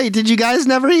totally right. Did you guys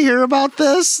never hear about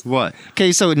this? What?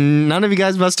 Okay, so none of you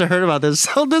guys must have heard about this.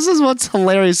 So this is what's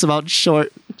hilarious about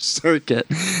Short Circuit.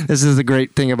 This is the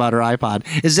great thing about our iPod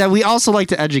is that we also like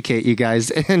to educate you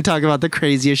guys and talk about the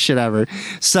craziest shit ever.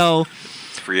 So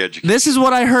It's free education. this is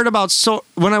what I heard about. So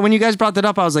when you guys brought that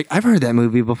up, I was like, I've heard that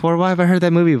movie before. Why have I heard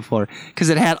that movie before? Because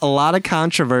it had a lot of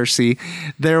controversy.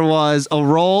 There was a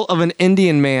role of an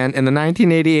Indian man in the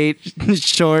 1988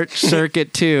 Short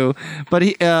Circuit 2, but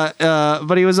he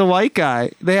was a white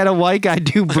guy. They had a white guy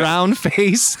do brown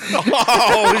face to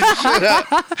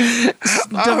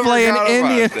play an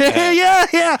Indian.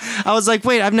 yeah. I was like,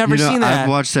 wait, I've never seen that. I've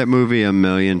watched that movie a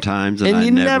million times, and and I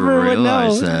you never would know.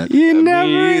 realized that. You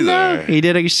never either. know. He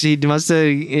did. He must have.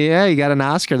 Yeah, he got an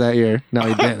Oscar that year. No,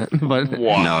 he didn't. But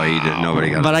No, he didn't. Nobody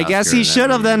got. but an I guess Oscar he in that should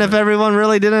have movie, then if but- everyone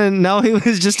really didn't know he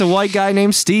was just a white guy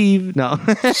named Steve. No.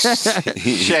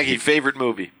 Shaggy, favorite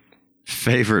movie?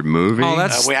 Favorite movie? Oh,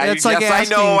 that's I like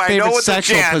asking know favorite it's a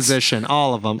sexual chance. position.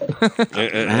 All of them.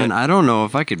 Man, I don't know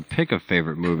if I could pick a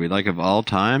favorite movie like of all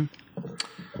time.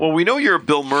 Well, we know you're a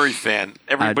Bill Murray fan.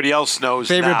 Everybody else knows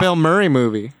Favorite now. Bill Murray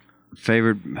movie.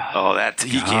 Favorite. Oh,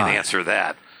 he can't answer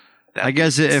that. I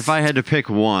guess if I had to pick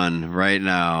one right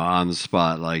now on the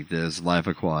spot like this, Life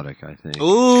Aquatic. I think.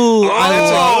 Ooh,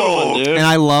 Oh, dude. and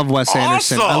I love Wes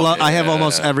Anderson. Awesome. I have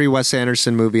almost every Wes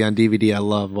Anderson movie on DVD. I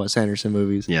love Wes Anderson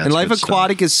movies. Yeah, and it's Life good stuff.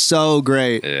 Aquatic is so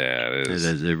great. Yeah, it is.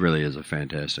 It really is a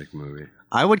fantastic movie.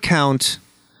 I would count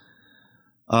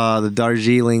the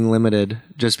Darjeeling Limited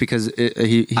just because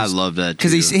I love that too.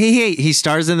 because he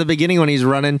stars in the beginning when he's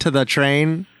running to the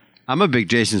train. I'm a big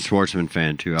Jason Schwartzman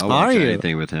fan too. I'll Are watch you?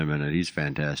 anything with him in it. He's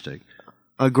fantastic.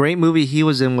 A great movie he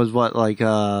was in was what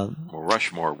Well,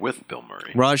 Rushmore with Bill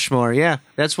Murray. Rushmore. Yeah,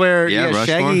 that's where Rushmore.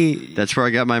 Shaggy, That's where I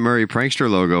got my Murray Prankster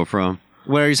logo from.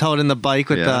 where he's holding the bike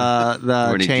with Yeah. the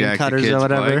When he chain jacked the cutters kid's or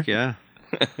whatever. bike, yeah.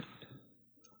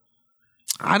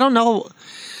 I don't know.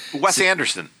 Wes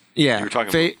Anderson. Yeah, You were talking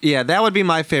about. yeah, that would be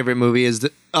my favorite movie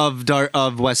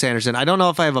of Wes Anderson. I don't know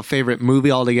if I have a favorite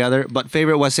movie altogether, but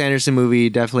favorite Wes Anderson movie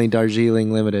definitely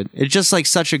Darjeeling Limited. It's just like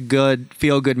such a good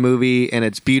feel good movie, and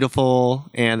it's beautiful,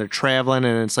 and they're traveling,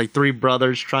 and it's like three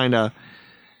brothers trying to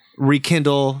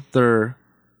rekindle their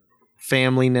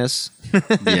familyness.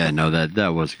 Yeah, no,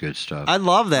 that was good stuff. I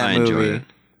love that I movie. enjoyed it.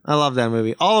 I love that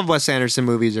movie. All of Wes Anderson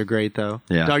movies are great, though.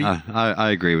 Yeah, Are you-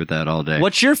 I agree with that all day.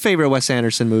 what's your favorite Wes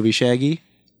Anderson movie, Shaggy?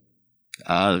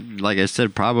 Like I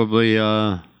said, probably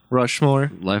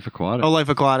Rushmore. Life Aquatic. Oh, Life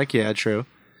Aquatic. Yeah, true.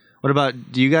 What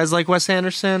about? Do you guys like Wes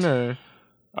Anderson or?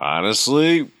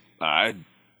 Honestly,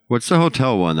 What's the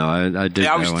hotel one though? I did.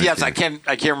 Yeah, that one yes, too. I can't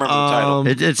remember the title.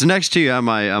 It's next to you on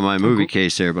my movie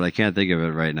case there, but I can't think of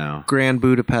it right now. Grand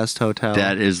Budapest Hotel.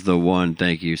 That is the one.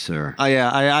 Thank you, sir. Oh yeah,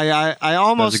 I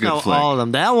almost That was a good know flick. all of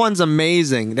them. That one's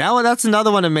amazing. That's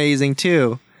another one amazing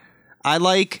too.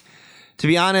 To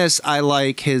be honest, I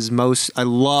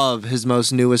love his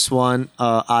most newest one,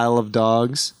 Isle of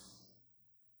Dogs.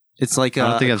 It's like I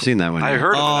don't think I've seen that one. I yet.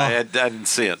 heard of it. I didn't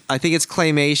see it. I think it's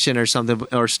claymation or something,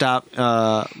 or stop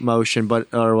motion,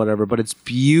 or whatever. But it's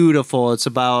beautiful. It's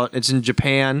in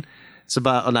Japan. It's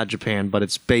about not Japan, but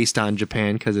it's based on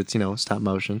Japan because it's stop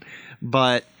motion.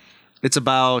 But it's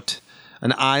about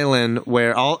an island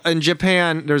where in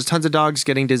Japan there's tons of dogs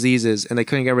getting diseases, and they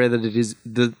couldn't get rid of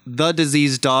the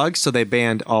diseased dogs, so they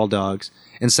banned all dogs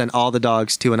and sent all the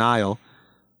dogs to an isle.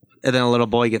 And then a little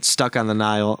boy gets stuck on the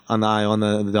isle, and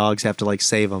the dogs have to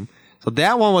save him. So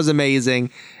that one was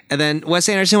amazing. And then Wes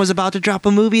Anderson was about to drop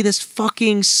a movie this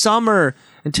fucking summer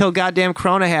until goddamn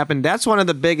Corona happened. That's one of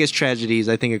the biggest tragedies,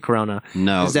 I think, of Corona.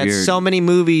 No, is that so many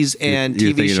movies and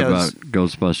you're TV thinking shows. about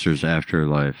Ghostbusters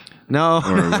Afterlife. No,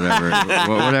 or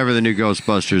whatever the new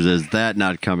Ghostbusters is. That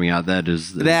not coming out. That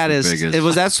is the biggest.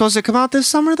 Was that supposed to come out this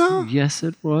summer though? Yes,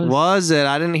 it was. Was it?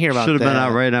 I didn't hear about that. Should have been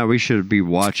out right now. We should be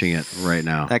watching it right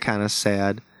now. That kind of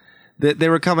sad. They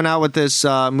were coming out with this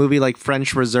movie like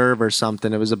French Reserve or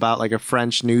something. It was about a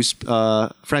French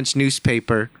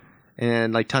newspaper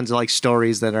and tons of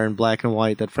stories that are in black and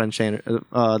white that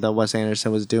that Wes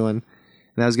Anderson was doing. And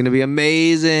that was going to be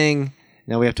amazing.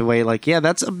 Now we have to wait.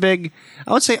 That's a big...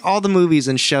 I would say all the movies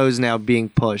and shows now being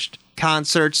pushed.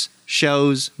 Concerts,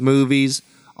 shows, movies,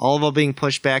 all of them being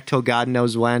pushed back till God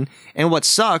knows when. And what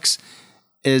sucks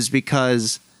is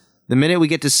because the minute we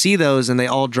get to see those and they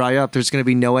all dry up, there's going to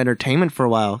be no entertainment for a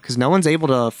while because no one's able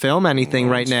to film anything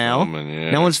right now.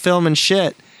 No one's filming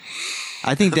shit.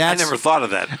 I think that's... I never thought of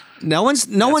that. That's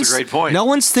a great point. No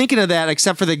one's thinking of that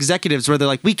except for the executives where they're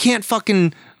like, we can't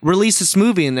fucking release this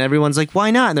movie. And everyone's like, why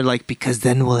not? And they're like, because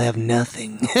then we'll have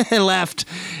nothing left.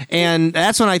 And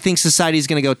that's when I think society's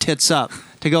going to go tits up.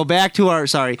 To go back to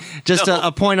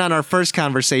a point on our first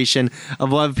conversation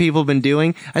of what people have been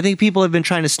doing. I think people have been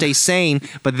trying to stay sane,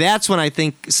 but that's when I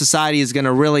think society is going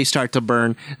to really start to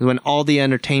burn, when all the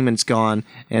entertainment's gone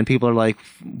and people are like,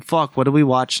 fuck, what do we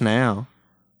watch now?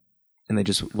 And they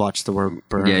just watch the world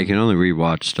burn. Yeah, you can only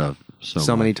rewatch stuff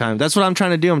so many times. That's what I'm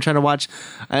trying to do. I'm trying to watch,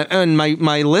 and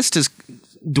my list is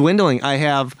dwindling. I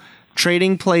have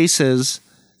Trading Places.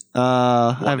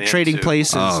 I have Trading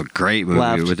Places. Oh, great movie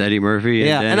left. With Eddie Murphy.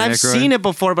 And I've seen it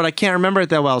before, but I can't remember it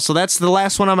that well. So that's the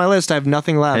last one on my list. I have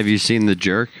nothing left. Have you seen The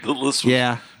Jerk? The list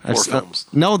was 4 films.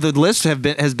 No, the list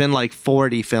has been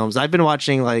 40 films. I've been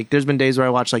watching there's been days where I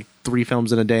watch 3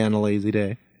 films in a day on a lazy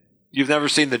day. You've never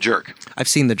seen The Jerk? I've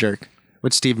seen The Jerk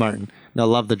with Steve Martin. No,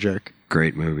 love The Jerk.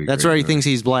 Great movie. That's where he thinks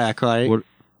he's black, right? What?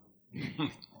 Yeah,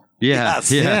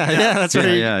 yes. Yeah, that's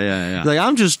right. Yeah. Like,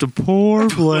 I'm just a poor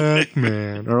black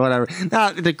man, or whatever.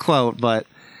 Not the quote, but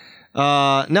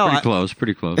no.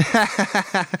 Pretty close.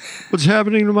 What's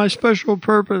happening to my special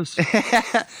purpose?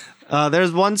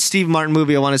 There's one Steve Martin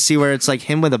movie I want to see where it's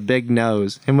him with a big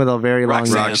nose, him with a very long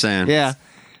nose. Roxanne. Yeah,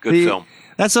 good film.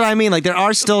 That's what I mean. There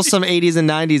are still some 80s and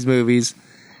 90s movies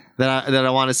that I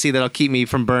want to see that'll keep me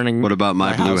from burning. What about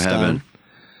My Blue Heaven? Down.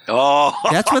 Oh,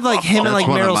 that's with him and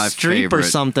Meryl Streep or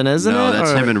something, isn't it? No,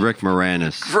 that's him and Rick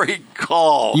Moranis. Great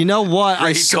call. You know what?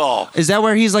 Great call. Is that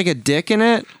where he's a dick in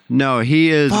it? No, he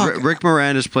is. Rick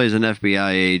Moranis plays an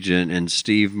FBI agent, and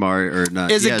Steve Martin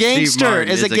is a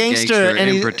gangster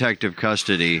in protective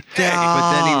custody.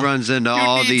 But then he runs into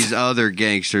all these other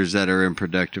gangsters that are in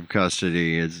protective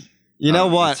custody. You know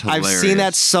what? I've seen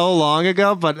that so long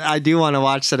ago, but I do want to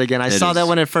watch that again. I saw that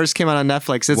when it first came out on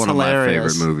Netflix. It's one hilarious. One of my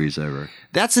favorite movies ever.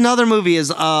 That's another movie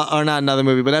or not another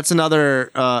movie, but that's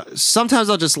another. Sometimes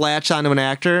I'll just latch onto an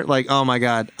actor. Oh my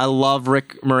God, I love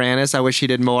Rick Moranis. I wish he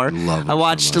did more. I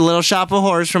watched Little Shop of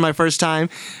Horrors for my first time.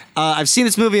 I've seen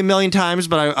this movie a million times,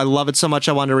 but I love it so much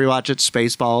I wanted to rewatch it.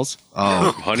 Spaceballs.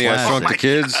 Oh, Honey, I Shrunk the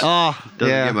Kids. Oh,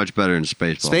 doesn't get much better than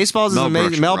Spaceballs. Spaceballs is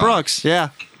amazing. Mel Brooks, yeah.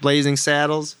 Blazing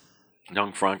Saddles.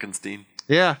 Young Frankenstein.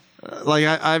 Yeah.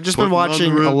 I've just been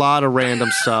watching a lot of random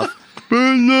stuff. What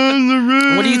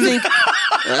do you think?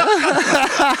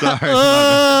 Sorry.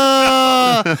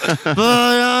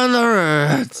 On the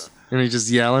Reds. And he's just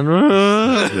yelling.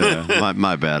 Yeah,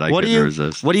 my bad. I couldn't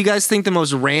resist. What do you guys think the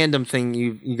most random thing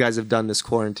you guys have done this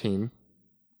quarantine?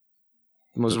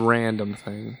 The most random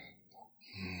thing.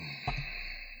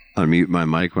 Unmute my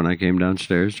mic when I came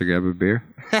downstairs to grab a beer.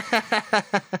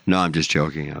 No, I'm just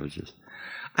joking.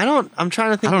 I'm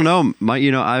trying to think. I don't know.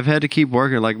 I've had to keep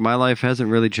working. My life hasn't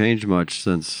really changed much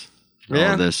since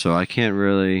all this, so I can't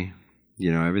really,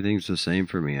 everything's the same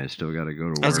for me. I still got to go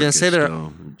to work. I was going to say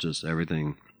just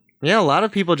everything. Yeah, a lot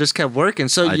of people just kept working.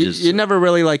 So you never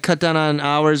really like cut down on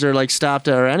hours or like stopped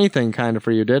or anything kind of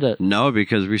for you, did it? No,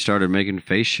 because we started making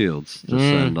face shields to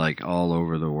send like all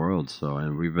over the world. So,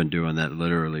 and we've been doing that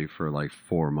literally for like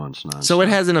 4 months now. So it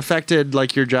hasn't affected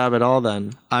like your job at all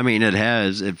then? I mean, it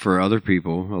has. For other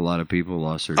people, a lot of people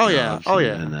lost their jobs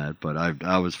and that. But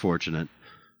I was fortunate.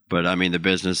 But I mean, the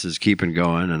business is keeping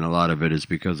going, and a lot of it is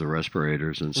because of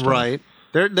respirators and stuff. Right.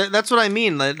 That's what I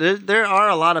mean. Like, there are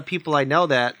a lot of people I know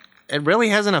that it really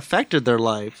hasn't affected their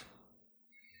life.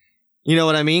 You know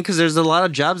what I mean? Because there's a lot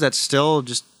of jobs that still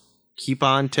just keep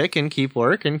on ticking, keep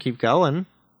working, keep going.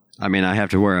 I mean, I have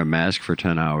to wear a mask for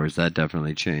 10 hours. That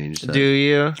definitely changed. Do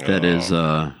you? That is,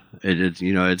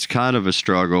 it's kind of a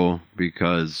struggle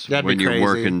because when you're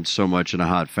working so much in a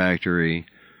hot factory.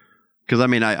 Because, I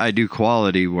mean, I do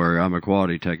quality where I'm a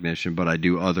quality technician, but I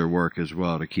do other work as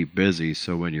well to keep busy.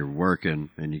 So when you're working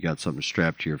and you got something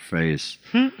strapped to your face,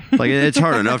 like it's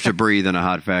hard enough to breathe in a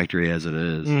hot factory as it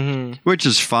is, which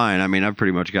is fine. I mean, I've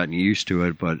pretty much gotten used to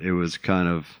it, but it was kind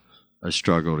of a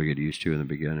struggle to get used to in the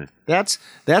beginning. That's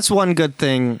one good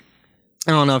thing.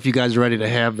 I don't know if you guys are ready to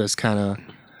have this kind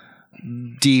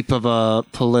of deep of a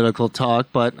political talk,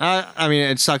 but I mean,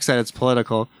 it sucks that it's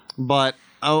political, but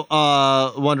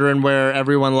wondering where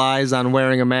everyone lies on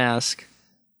wearing a mask.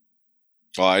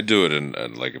 Well, I do it in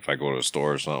like if I go to a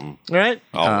store or something. Right?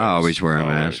 I always wear a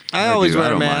mask. I always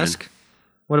wear a mask.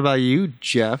 What about you,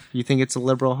 Jeff? You think it's a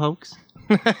liberal hoax?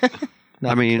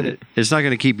 I mean, it's not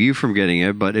going to keep you from getting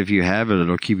it, but if you have it,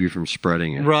 it'll keep you from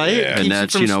spreading it. Right? Yeah. And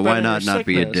that's, why not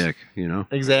be a dick,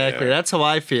 Exactly. Yeah. That's how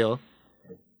I feel.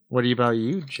 What about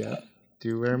you, Jeff? Do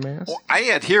you wear a mask? Well, I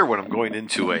adhere when I'm going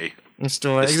into a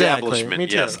store establishment.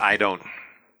 Exactly. Yes, I don't.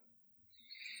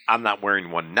 I'm not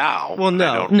wearing one now. Well,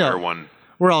 no, I don't wear one.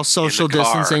 We're all social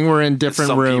distancing. We're in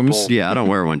different rooms. Yeah, I don't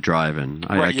wear one driving.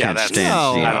 I can't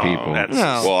stand seeing people.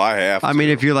 Well, I have to. I mean,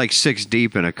 if you're like 6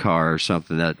 deep in a car or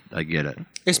something, that I get it.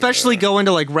 Especially going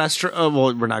to like restaurant.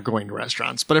 Well, we're not going to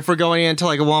restaurants, but if we're going into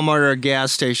like a Walmart or a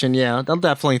gas station, yeah, they'll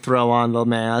definitely throw on the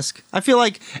mask. I feel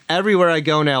like everywhere I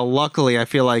go now, luckily, I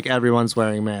feel like everyone's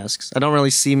wearing masks. I don't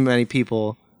really see many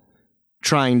people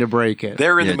trying to break it.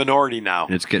 They're in the minority now.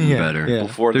 It's getting better. Yeah.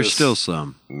 Before there's still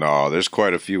some. No, there's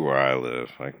quite a few where I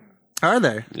live. Are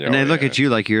there? Yeah, and they look at you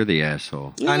like you're the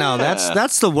asshole. I know.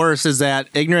 That's the worst, is that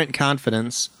ignorant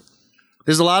confidence.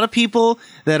 There's a lot of people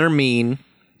that are mean,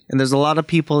 and there's a lot of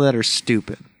people that are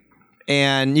stupid.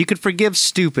 And you could forgive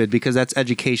stupid because that's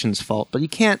education's fault, but you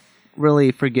can't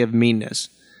really forgive meanness.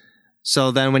 So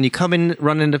then when you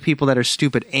run into people that are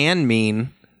stupid and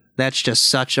mean, that's just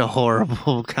such a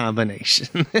horrible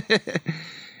combination.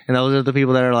 And those are the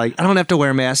people that are like, I don't have to wear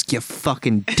a mask, you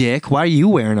fucking dick. Why are you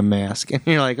wearing a mask? And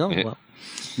you're like, oh, well.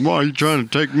 Why are you trying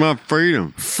to take my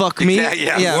freedom? Fuck me.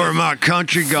 Yeah. Where my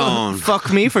country gone?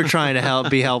 Fuck me for trying to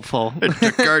be helpful. They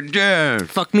took our dad.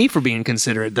 Fuck me for being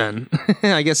considerate then.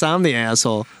 I guess I'm the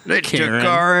asshole. They Karen. took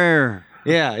our air.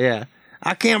 Yeah.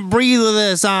 I can't breathe with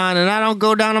this on, and I don't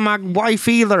go down to my wife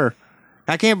either.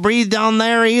 I can't breathe down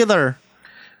there either.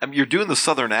 I mean, you're doing the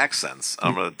southern accents.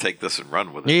 I'm going to take this and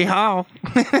run with it. Yeehaw.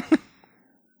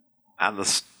 On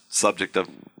the subject of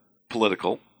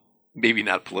political, maybe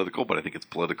not political, but I think it's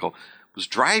political, was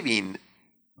driving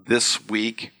this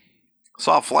week,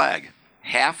 saw a flag,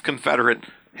 half Confederate,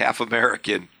 half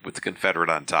American, with the Confederate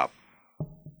on top.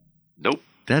 Nope.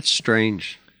 That's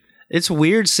strange. It's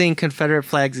weird seeing Confederate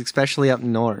flags, especially up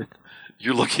north.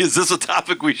 You're looking, is this a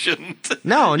topic we shouldn't?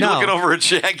 No. You're looking over at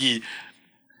Shaggy.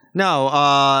 No,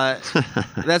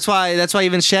 that's why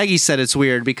even Shaggy said it's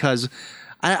weird, because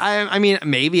I mean,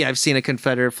 maybe I've seen a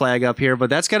Confederate flag up here, but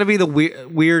that's got to be the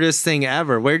weirdest thing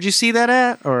ever. Where'd you see that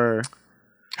at? Or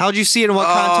how'd you see it? In what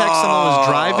context? Someone was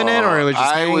driving it, or it was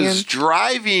just hanging? I was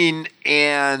driving,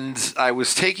 and I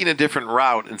was taking a different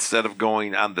route instead of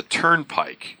going on the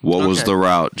turnpike. What was the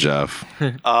route, Jeff?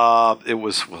 It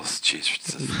was, well, jeez.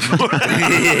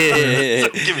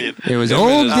 Give me it. It was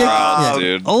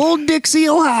Old Dixie,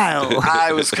 Ohio.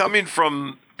 I was coming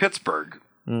from Pittsburgh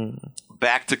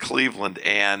back to Cleveland,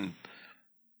 and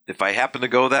if I happen to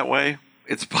go that way,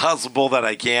 it's possible that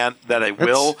I can't, that I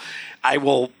will. I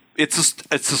will. It's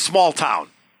a small town.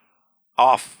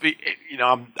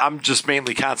 I'm just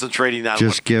mainly concentrating on.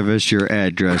 Just give us your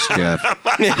address, Jeff.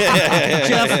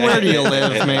 Jeff, where do you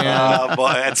live, man?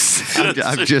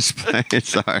 I'm just playing.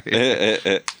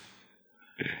 Sorry,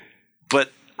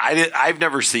 but I've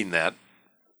never seen that,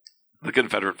 the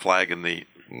Confederate flag in the.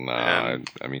 I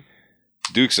mean,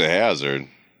 Dukes of Hazzard.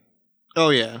 Oh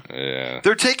yeah. Yeah.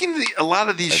 They're taking a lot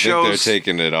of these I shows. think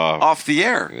they're taking it off the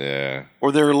air. Yeah.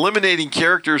 Or they're eliminating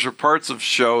characters or parts of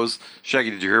shows. Shaggy,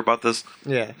 did you hear about this?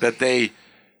 Yeah. That they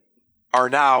are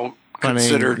now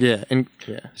considered. Yeah.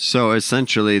 So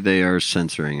essentially, they are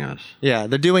censoring us. Yeah,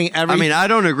 they're doing everything. I mean, I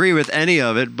don't agree with any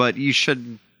of it, but you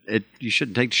shouldn't take the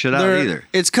shit out either.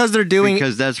 It's because they're doing...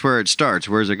 Because that's where it starts.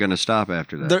 Where's it going to stop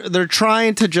after that? They're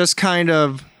trying to just kind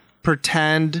of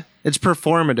pretend... It's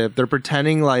performative. They're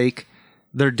pretending like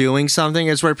they're doing something.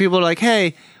 It's where people are like,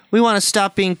 hey, we want to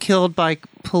stop being killed by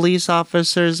police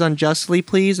officers unjustly,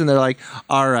 please. And they're like,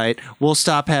 all right, we'll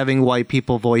stop having white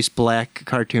people voice black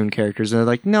cartoon characters. And they're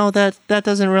like, no, that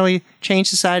doesn't really change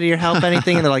society or help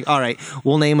anything. And they're like, all right,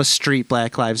 we'll name a street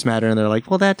Black Lives Matter. And they're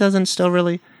like, well, that doesn't still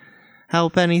really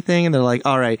help anything. And they're like,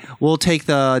 all right, we'll take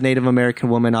the Native American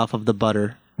woman off of the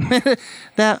butter.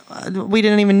 That we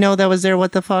didn't even know that was there.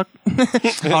 What the fuck?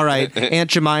 All right,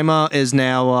 Aunt Jemima is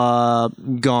now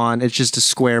gone. It's just a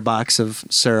square box of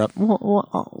syrup.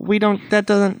 We don't. That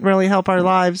doesn't really help our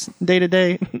lives day to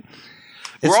day.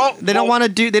 They don't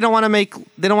want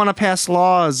to pass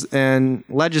laws and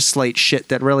legislate shit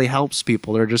that really helps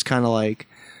people. They're just kind of like,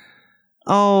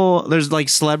 oh, there's like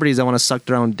celebrities that want to suck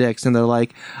their own dicks, and they're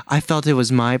like, I felt it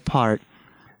was my part.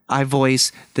 I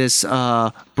voice this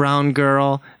brown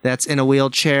girl that's in a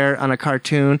wheelchair on a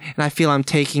cartoon, and I feel I'm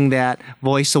taking that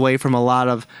voice away from a lot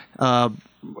of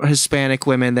Hispanic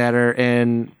women that are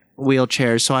in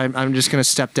wheelchairs. So I'm just going to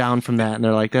step down from that. And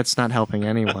they're like, that's not helping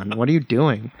anyone. What are you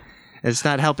doing? It's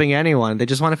not helping anyone. They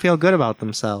just want to feel good about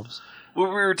themselves. Well,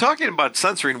 we were talking about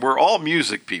censoring. We're all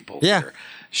music people. Yeah. Here.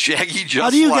 Shaggy just How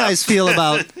do you left. guys feel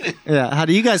about How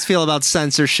do you guys feel about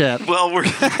censorship? Well,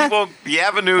 the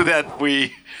avenue that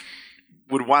we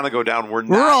would want to go down, we're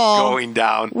not going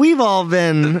down. We've all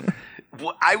been.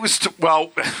 I was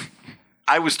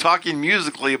talking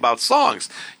musically about songs.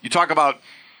 You talk about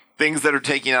things that are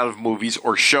taken out of movies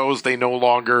or shows they no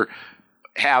longer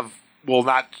will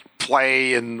not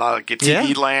play in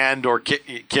TV land or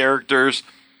characters.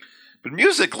 But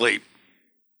musically,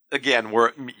 again,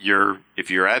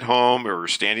 if you're at home or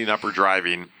standing up or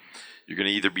driving, you're going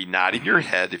to either be nodding your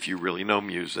head if you really know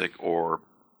music, or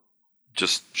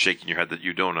just shaking your head that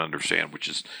you don't understand, which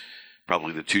is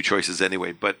probably the two choices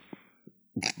anyway. But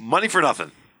Money for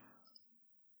Nothing,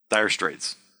 Dire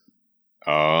Straits.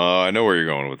 I know where you're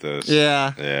going with this.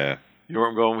 Yeah. You know where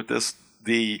I'm going with this?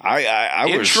 The I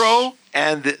intro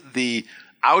and the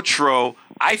outro,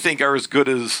 I think, are as good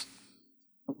as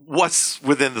what's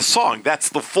within the song. That's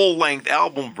the full-length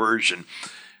album version.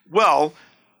 Well,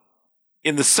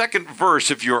 in the second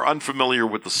verse, if you're unfamiliar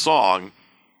with the song,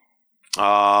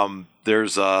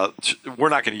 there's we're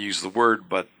not going to use the word,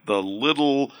 but the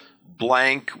little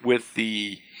blank with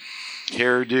the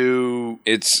hairdo.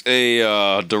 It's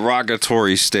a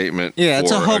derogatory statement for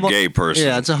a gay person.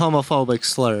 Yeah, it's a homophobic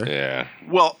slur. Yeah.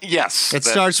 Well, yes. It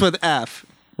starts with F,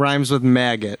 rhymes with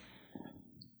maggot.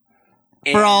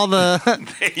 For all the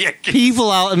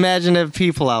imaginative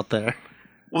people out there.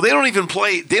 Well, they don't even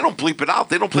they don't bleep it out.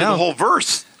 They don't play the whole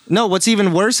verse. No, what's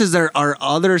even worse is there are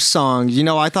other songs. You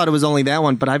know, I thought it was only that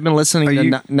one, but I've been listening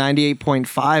to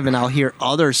 98.5 and I'll hear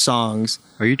other songs.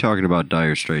 Are you talking about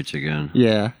Dire Straits again?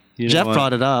 Yeah. Jeff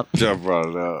brought it up.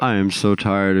 I am so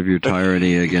tired of your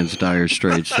tyranny against Dire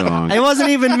Straits songs. It wasn't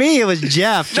even me. It was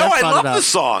Jeff. No, I love the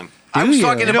song. I was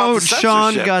talking about the censorship.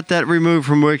 Sean got that removed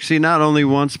from Wixie not only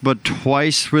once but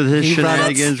twice with his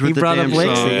shenanigans with the damn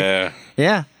song.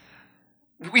 Yeah.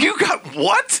 You got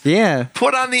what? Yeah.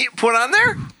 Put on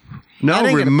there? No,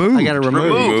 removed. I got it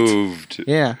removed.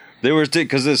 Yeah. They were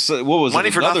because what was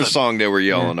another song they were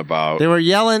yelling about? They were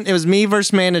yelling. It was Me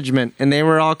versus Management, and they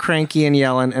were all cranky and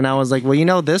yelling. And I was like,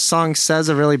 "Well, this song says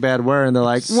a really bad word." And they're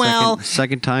like,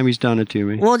 second time he's done it to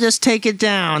me. We'll just take it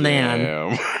down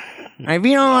then. If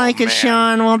you don't like it,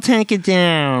 Sean, we'll take it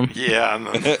down." Yeah.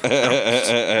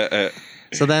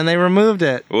 So then they removed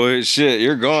it. Well, shit,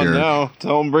 you're gone now.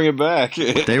 Tell them bring it back.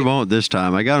 They won't this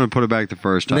time. I got them to put it back the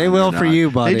first time. They will for you,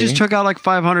 buddy. They just took out like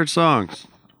 500 songs.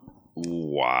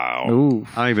 Wow. Ooh.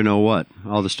 I don't even know what.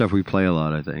 All the stuff we play a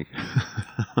lot, I think.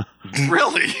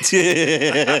 Really?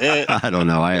 I don't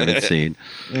know. I haven't seen.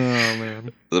 Oh,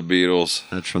 man. The Beatles.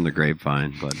 That's from the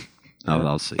grapevine, but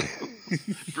I'll see.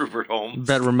 Rupert Holmes.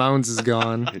 Bet Ramones is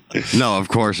gone. No, of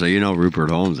course. Rupert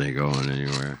Holmes ain't going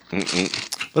anywhere.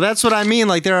 Well, that's what I mean.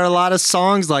 Like, there are a lot of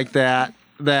songs like that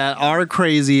are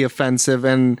crazy offensive,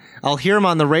 and I'll hear them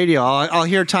on the radio. I'll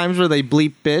hear times where they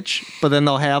bleep bitch, but then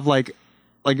they'll have like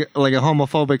a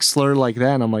homophobic slur like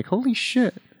that, and I'm like, holy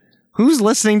shit. Who's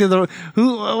listening to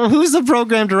who's the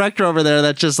program director over there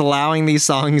that's just allowing these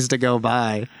songs to go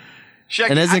by?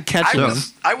 and isn't catching them.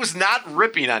 I was not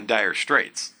ripping on Dire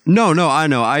Straits. No, I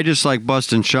know. I just like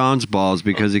busting Sean's balls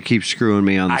because he keeps screwing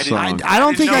me on the song. I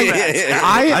don't think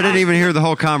I didn't even hear the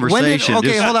whole conversation. Hold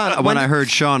on. When I heard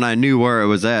Sean, I knew where it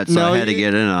was at, so I had to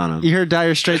get in on him. You heard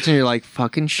Dire Straits and you're like,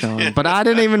 fucking Sean. But I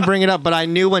didn't even bring it up. But I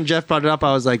knew when Jeff brought it up,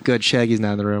 I was like, good, Shaggy's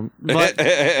not in the room. But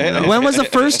when was the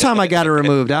first time I got it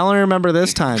removed? I only remember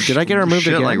this time. Did I get it removed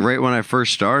again? Like right when I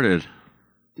first started.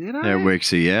 Did I? At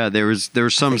Wixie, yeah. There was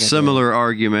some similar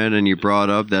argument, and you brought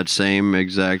up that same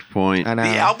exact point. The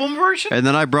album version? And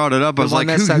then I brought it up. I was like,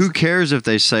 who cares if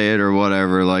they say it or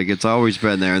whatever? Like, it's always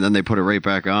been there, and then they put it right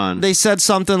back on. They said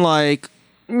something like,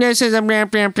 this is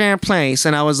a place.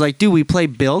 And I was like, dude, we play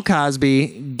Bill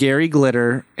Cosby, Gary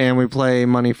Glitter, and we play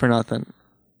Money for Nothing.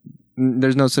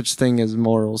 There's no such thing as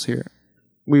morals here.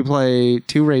 We play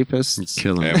two rapists.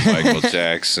 Kill him. And Michael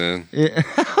Jackson.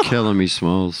 Kill him, he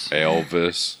smells.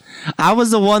 Elvis. I was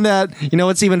the one that, you know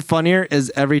what's even funnier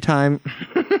is every time,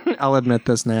 I'll admit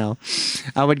this now,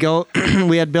 I would go,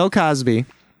 we had Bill Cosby,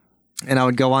 and I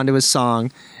would go onto his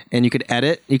song, and you could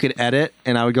edit,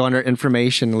 and I would go under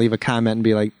information and leave a comment and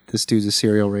be like, this dude's a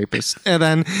serial rapist. And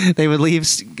then they would leave,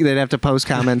 they'd have to post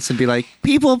comments and be like,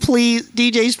 people please,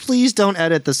 DJs please don't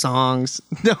edit the songs.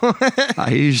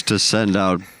 I used to send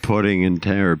out pudding and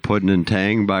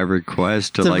tang by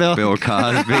request to like Bill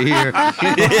Cosby or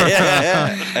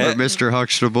Mr.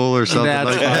 Huxtable or something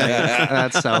like that.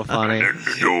 That's so funny.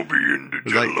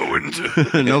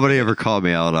 Nobody ever called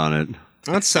me out on it.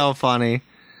 That's so funny.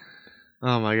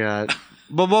 Oh my God.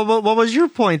 But what was your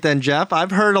point then, Jeff?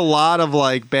 I've heard a lot of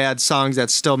like bad songs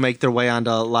that still make their way onto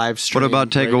live stream. What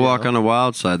about Take a Walk on the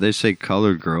Wild Side? They say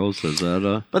colored girls. Is that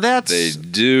a... But that's... They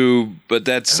do, but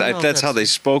that's how they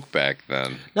spoke back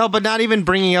then. No, but not even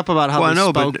bringing up about how they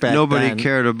spoke back then. Nobody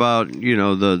cared about,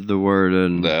 the word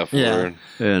and... The F word.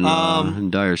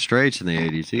 And Dire Straits in the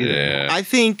 80s either. Yeah. I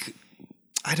think...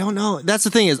 I don't know. That's the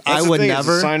thing is, I would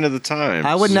never. It's a sign of the times.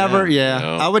 I would never. Yeah,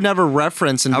 I would never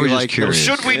reference and be like,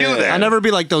 should we do that? I'd never be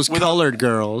like those colored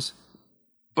girls.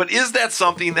 But is that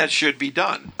something that should be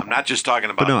done? I'm not just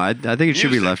talking about. But no, I think it should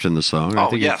be left in the song.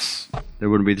 I think yes. It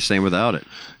wouldn't be the same without it.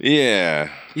 Yeah.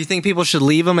 You think people should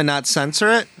leave them and not censor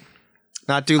it?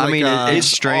 Not do like. I mean, it's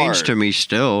strange to me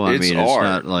still. It's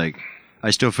not like. I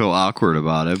still feel awkward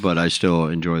about it, but I still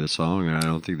enjoy the song, and I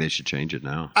don't think they should change it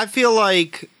now. I feel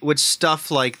like with stuff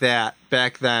like that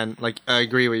back then, like I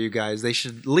agree with you guys, they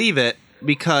should leave it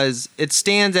because it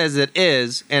stands as it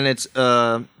is, and it's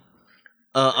a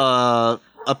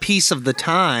piece of the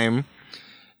time.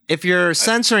 If you're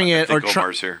censoring it or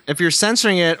if you're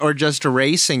censoring it or just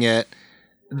erasing it,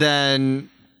 then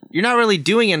you're not really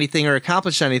doing anything or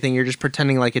accomplishing anything. You're just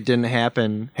pretending like it didn't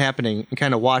happening and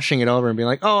kind of washing it over and being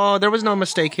like, oh, there was no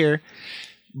mistake here.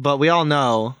 But we all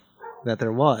know that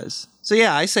there was. So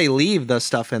yeah, I say leave the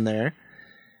stuff in there.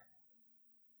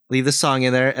 Leave the song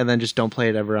in there and then just don't play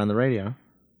it ever on the radio.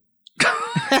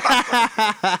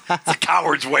 It's a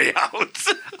coward's way out.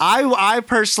 I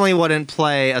personally wouldn't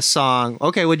play a song.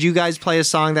 Okay, would you guys play a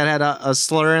song that had a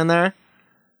slur in there?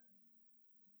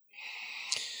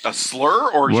 A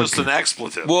slur or just an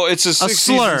expletive? Well, it's a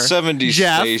 60s and 70s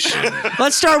station.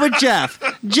 Let's start with Jeff.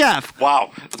 Jeff.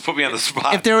 Wow. Let's put me on the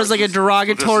spot. If there was like a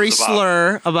derogatory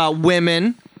slur about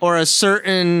women or a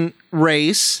certain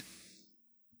race,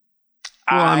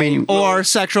 or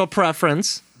sexual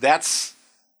preference.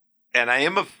 And I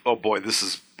am this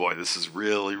is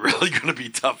really, really going to be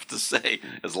tough to say,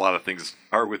 as a lot of things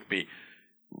are with me.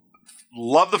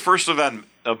 Love the First Amendment.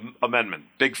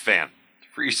 Big fan.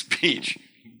 Free speech.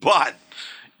 But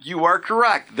you are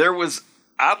correct. There was,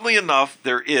 oddly enough, a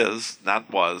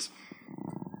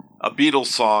Beatles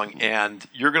song, and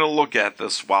you're going to look at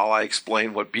this while I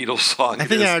explain what Beatles song it is. I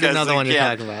think I already know the one you're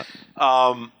talking about.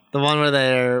 The one where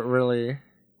they're really...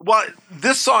 Well,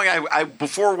 this song, I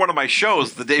before one of my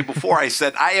shows, the day before, I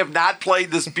said, I have not played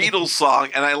this Beatles song,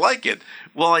 and I like it.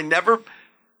 Well, I never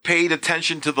paid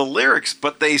attention to the lyrics,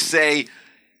 but he says,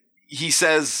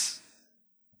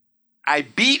 I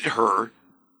beat her.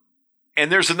 And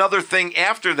there's another thing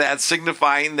after that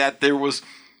signifying that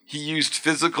he used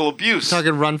physical abuse.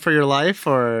 Talking Run for Your Life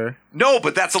or? No,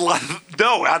 but that's a lot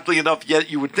oddly enough,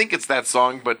 yet you would think it's that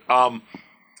song, but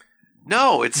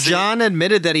no, it's... John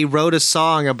admitted that he wrote a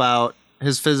song about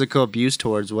his physical abuse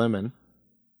towards women.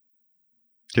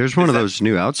 There's one of those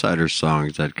New Outsiders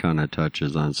songs that kind of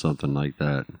touches on something like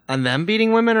that. On them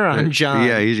beating women or on John?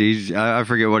 Yeah, he's I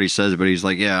forget what he says, but he's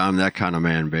like, yeah, I'm that kind of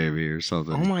man, baby, or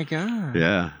something. Oh my God.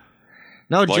 Yeah.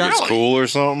 No, like John, it's cool or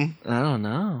something. I don't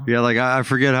know. Yeah, like I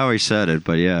forget how he said it,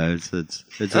 but yeah, it's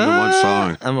in the one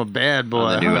song. I'm a bad boy.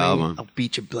 On the new album. I'll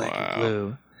beat you black and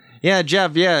blue. Yeah,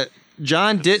 Jeff. Yeah,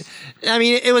 John did. I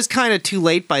mean, it was kind of too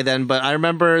late by then, but I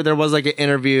remember there was like an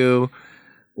interview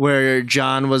where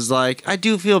John was like, I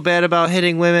do feel bad about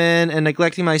hitting women and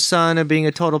neglecting my son and being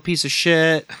a total piece of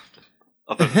shit.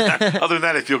 Other than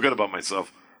that, I feel good about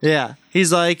myself. Yeah,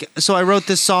 he's like, so I wrote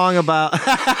this song about,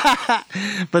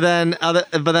 but then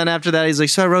after that, he's like,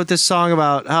 so I wrote this song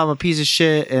about how I'm a piece of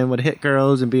shit and would hit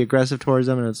girls and be aggressive towards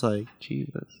them, and it's like,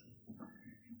 Jesus.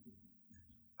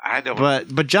 I don't.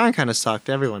 But John kind of sucked.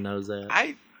 Everyone knows that.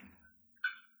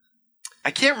 I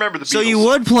can't remember the Beatles. So you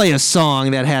would play a song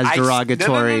that has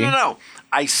derogatory. No.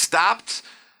 I stopped.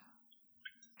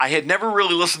 I had never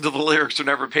really listened to the lyrics or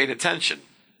never paid attention.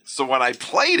 So when I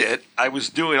played it, I was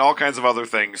doing all kinds of other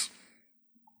things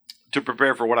to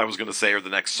prepare for what I was going to say or the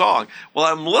next song. Well,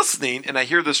 I'm listening and I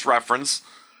hear this reference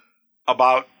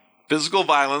about physical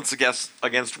violence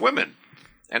against women.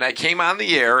 And I came on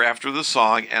the air after the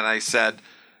song and I said,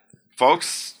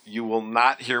 folks, you will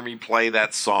not hear me play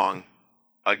that song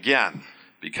again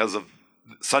because of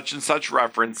such and such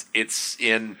reference. It's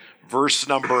in verse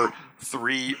number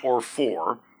 3 or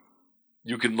 4.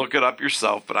 You can look it up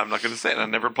yourself, but I'm not going to say it. I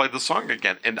never played the song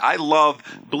again. And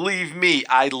believe me,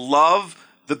 I love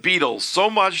the Beatles so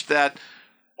much that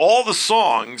all the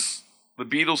songs, the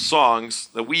Beatles songs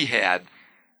that we had,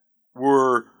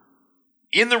 were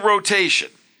in the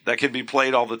rotation that can be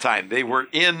played all the time. They were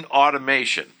in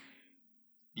automation.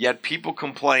 Yet people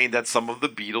complain that some of the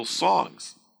Beatles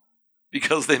songs,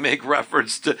 because they make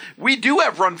reference to, we do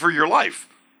have Run for Your Life.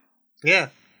 Yeah.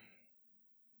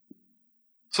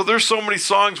 So there's so many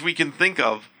songs we can think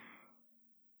of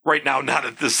right now, not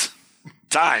at this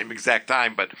exact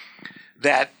time, but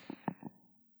that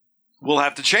will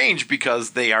have to change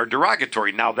because they are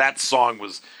derogatory. Now that song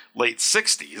was late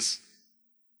 60s.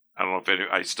 I don't know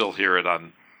if I still hear it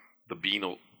on the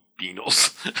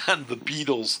on the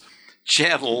Beatles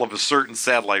channel of a certain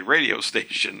satellite radio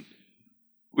station,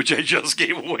 which I just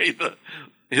gave away the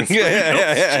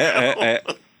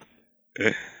channel.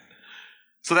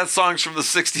 So that song's from the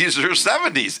 60s or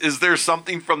 70s. Is there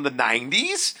something from the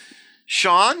 90s?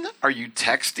 Sean, are you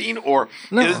texting or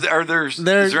no. Is there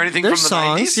anything from the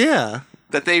songs, 90s? Yeah.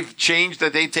 That they've changed,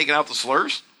 that they've taken out the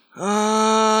slurs?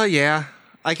 Yeah.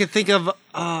 I could think of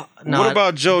what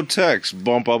about Joe Tex?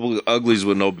 Bump uglies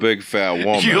with no big fat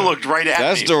woman. You looked right at me.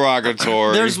 That's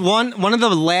derogatory. There's one of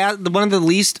the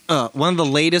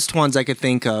latest ones I could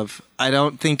think of. I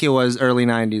don't think it was early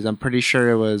 90s. I'm pretty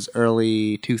sure it was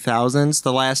early 2000s.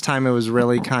 The last time it was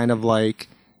really kind of like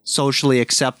socially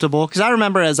acceptable. Because I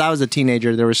remember as I was a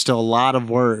teenager, there was still a lot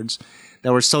of words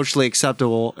that were socially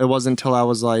acceptable. It wasn't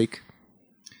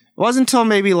until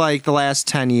maybe like the last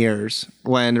 10 years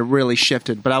when it really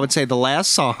shifted. But I would say the last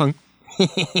song,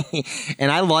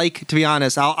 and I like, to be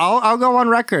honest, I'll go on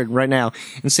record right now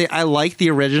and say I like the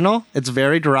original. It's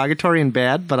very derogatory and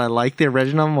bad, but I like the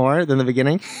original more than the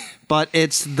beginning. But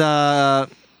it's the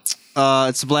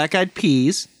Black Eyed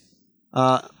Peas.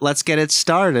 Let's Get It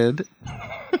Started.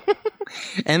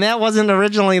 And that wasn't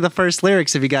originally the first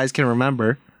lyrics, if you guys can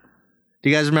remember. Do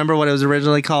you guys remember what it was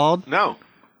originally called? No.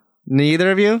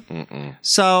 Neither of you? Mm-mm.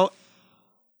 So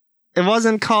it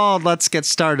wasn't called Let's Get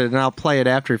Started, and I'll play it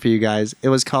after for you guys. It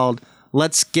was called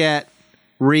Let's Get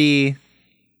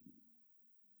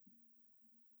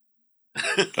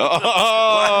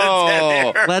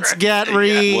Oh! Let's Get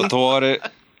With what it?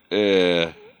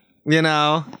 Yeah. You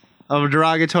know, a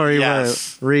derogatory word.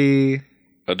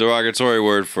 A derogatory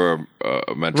word for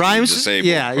a mentally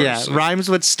disabled person. Rhymes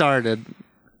with started.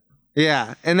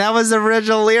 Yeah, and that was the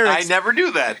original lyrics. I never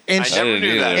knew that.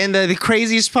 And the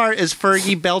craziest part is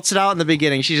Fergie belts it out in the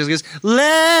beginning. She just goes,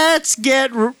 "Let's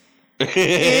get in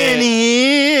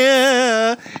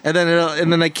here," and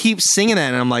then they keep singing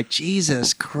that, and I'm like,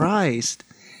 Jesus Christ!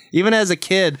 Even as a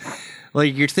kid,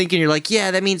 like you're like,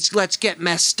 yeah, that means let's get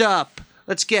messed up.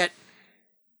 Let's get.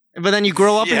 But then you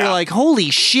grow up and you're like, holy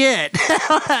shit.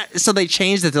 So they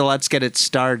changed it to Let's Get It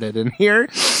Started in here.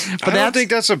 But I don't think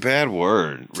that's a bad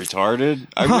word. Retarded?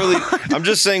 I'm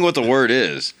just saying what the word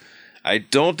is. I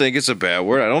don't think it's a bad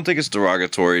word. I don't think it's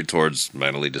derogatory towards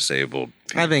mentally disabled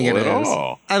people I think it at is.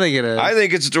 all. I think it is. I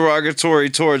think it's derogatory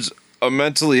towards a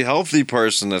mentally healthy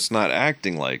person that's not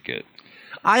acting like it.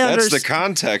 That's the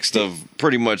context of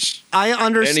pretty much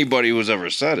anybody who's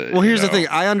ever said it. Well, here's the thing.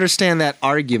 I understand that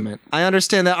argument.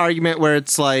 Where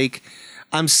it's like,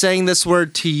 I'm saying this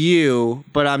word to you,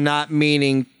 but I'm not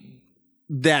meaning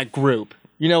that group.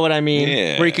 You know what I mean?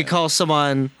 Yeah. Where you could call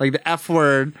someone like the F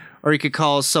word, or you could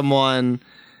call someone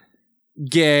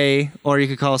gay, or you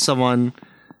could call someone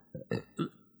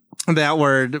that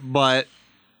word, but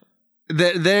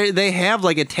they have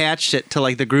like attached it to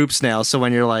like the groups now. So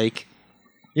when you're like,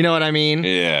 You know what I mean?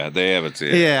 Yeah, they have it too.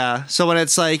 Yeah. So when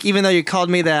it's like, even though you called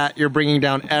me that, you're bringing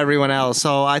down everyone else.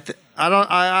 So I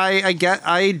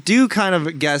do kind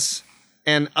of guess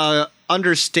and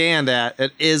understand that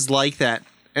it is like that,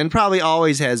 and probably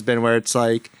always has been, where it's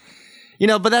like,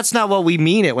 but that's not what we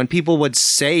mean it. When people would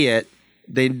say it,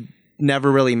 they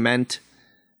never really meant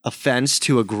offense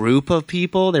to a group of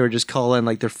people. They were just calling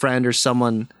like their friend or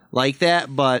someone like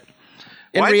that. But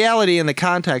in reality, in the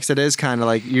context, it is kind of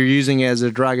like you're using it as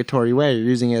a derogatory way. You're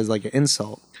using it as like an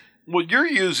insult. Well, you're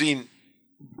using,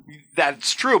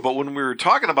 that's true, but when we were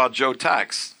talking about Joe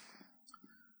Tex,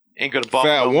 ain't gonna bump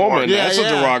fat no woman, more. that's a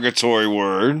derogatory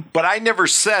word. But I never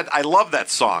said, I love that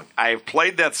song. I have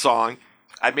played that song.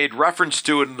 I made reference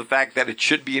to it in the fact that it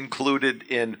should be included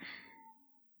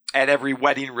at every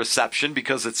wedding reception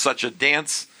because it's such a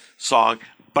dance song.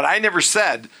 But I never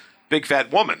said Big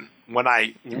Fat Woman when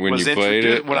I played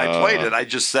it. I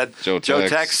just said Joe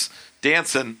Tex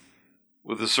dancing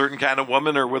with a certain kind of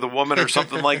woman or with a woman or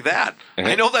something like that.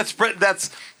 I know that's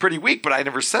pretty weak, but I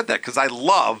never said that because I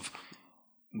love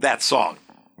that song.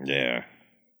 Yeah,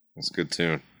 it's a good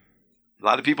tune. A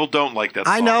lot of people don't like that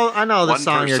song. I know the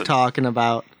song you're talking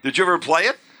about. Did you ever play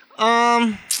it?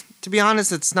 To be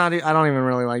honest, it's not. I don't even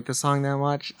really like the song that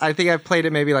much. I think I've played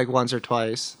it maybe like once or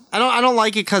twice. I don't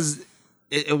like it because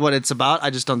what it's about.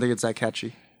 I just don't think it's that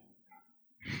catchy.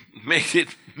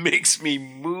 It makes me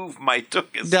move my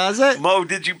tuchus. Does it? Mo,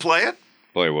 did you play it?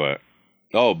 Play what?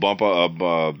 Oh, Bump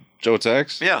Up Joe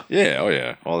Tex? Yeah. Yeah, oh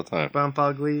yeah, all the time. Bump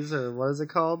Uglies, or what is it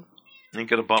called? Ain't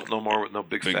gonna bump no more with no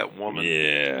big fat woman.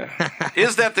 Yeah.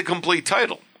 Is that the complete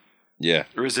title? Yeah.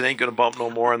 Or is it Ain't Gonna Bump No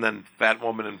More and then Fat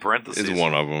Woman in parentheses? It's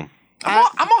one of them.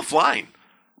 I'm offline.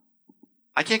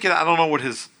 I can't get. I don't know what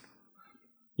his.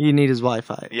 You need his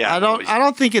Wi-Fi. Yeah. I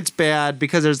don't think it's bad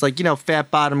because there's like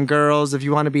fat bottom girls. If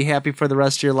you want to be happy for the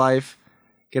rest of your life,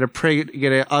 get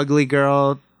an ugly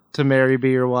girl to marry,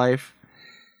 be your wife.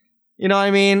 You know what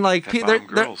I mean? Like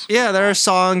there are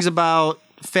songs about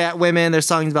fat women. There's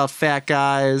songs about fat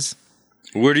guys.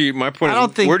 Where do you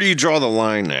draw the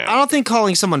line now? I don't think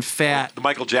calling someone fat. The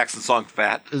Michael Jackson song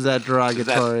 "Fat" is that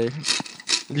derogatory?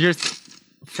 You're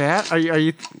fat? Are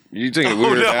you? You thinking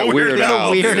Weird Al? Weird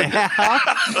Al.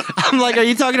 I'm like, are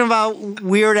you talking about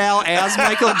Weird Al as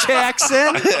Michael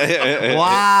Jackson?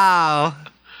 Wow.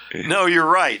 No, you're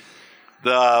right.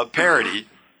 The parody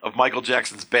of Michael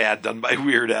Jackson's "Bad" done by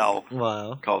Weird Al.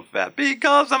 Wow. Called "Fat"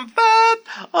 because I'm fat.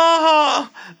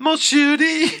 Most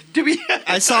shooty.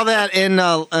 I saw that in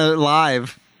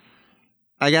live.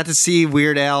 I got to see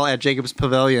Weird Al at Jacob's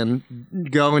Pavilion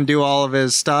go and do all of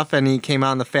his stuff, and he came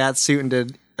out in the fat suit and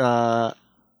did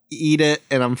 "Eat It,"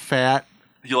 and I'm fat.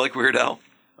 You like Weird Al?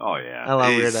 Oh yeah, I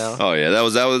love Weird Al. Oh yeah, that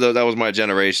was my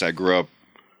generation. I grew up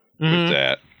with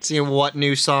that. Seeing what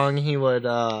new song he would.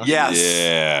 Yes.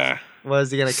 Yeah. What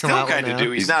is he gonna come out with now? Still kind of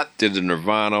do. He's not. Did the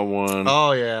Nirvana one.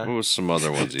 Oh yeah. What was some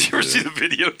other ones? Did you ever see the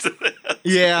video to that?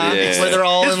 Yeah. Where they're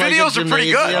all his in like videos a are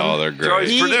pretty good. Oh, they're great.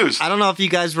 Always produced. I don't know if you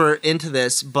guys were into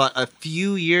this, but a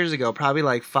few years ago, probably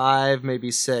like 5,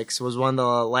 maybe 6, was one of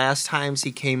the last times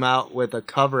he came out with a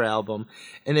cover album,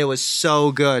 and it was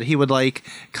so good. He would like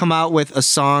come out with a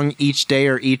song each day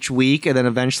or each week, and then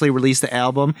eventually release the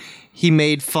album. He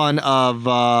made fun of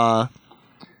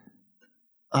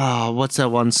what's that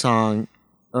one song?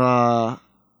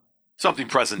 Something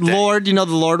present day. Lord, the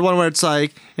Lord one where it's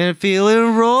like, and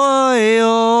feeling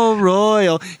royal.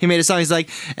 He made a song, he's like,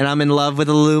 and I'm in love with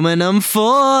aluminum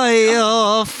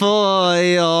foil.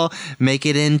 Make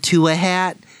it into a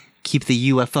hat. Keep the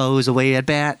UFOs away at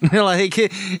bat. Like,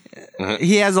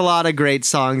 he has a lot of great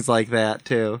songs like that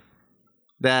too.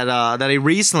 That he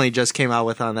recently just came out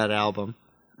with on that album.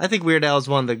 I think Weird Al is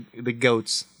one of the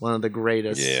GOATs, one of the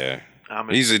greatest. Yeah.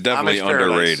 He's definitely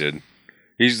underrated.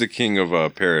 He's the king of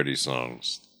parody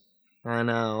songs. I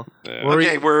know. Yeah.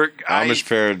 Okay, Amish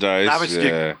Paradise.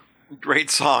 Yeah. Great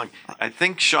song. I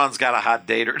think Sean's got a hot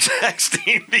date or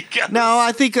texting because. No,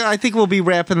 I think we'll be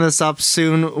wrapping this up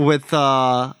soon with.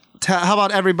 How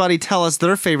about everybody tell us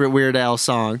their favorite Weird Al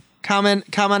song? Comment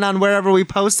on wherever we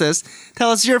post this.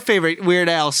 Tell us your favorite Weird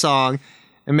Al song.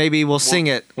 And maybe we'll sing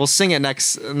it. We'll sing it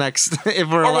next if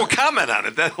we're. Or we'll comment on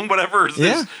it. Then whatever.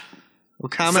 Yeah. We'll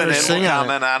comment or sing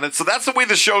on it. So that's the way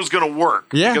the show's going to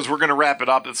work. Yeah. Because we're going to wrap it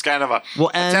up. It's kind of a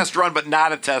test run, but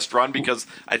not a test run because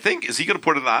I think, is he going to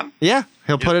put it on? Yeah.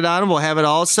 He'll put it on. We'll have it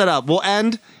all set up. We'll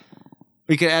end.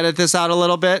 We can edit this out a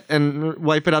little bit and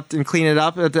wipe it up and clean it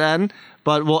up at the end.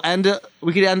 But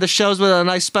we could end the shows with a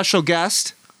nice special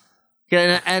guest. We're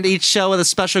gonna end each show with a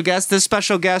special guest. This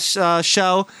special guest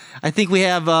show, I think we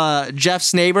have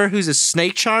Jeff's neighbor, who's a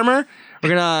snake charmer. We're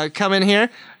gonna come in here.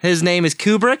 His name is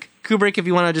Kubrick. Kubrick, if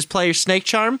you want to just play your snake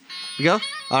charm, you go.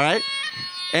 All right.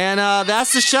 And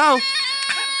that's the show.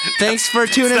 Thanks for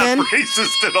tuning in. It's not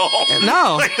racist at all.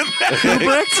 No.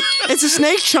 Kubrick, it's a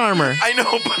snake charmer. I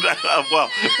know, but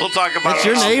well, we'll talk about it. It's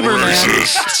your neighbor, man.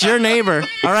 It's your neighbor.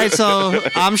 All right, so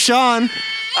I'm Sean.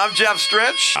 I'm Jeff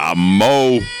Stritch. I'm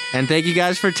Mo. And thank you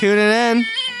guys for tuning in.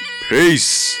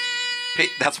 Peace.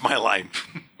 That's my line.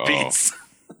 Peace.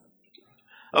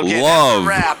 Okay, Love.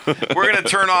 that's a wrap. We're going to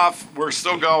turn off. We're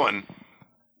still going.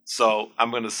 So I'm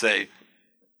going to say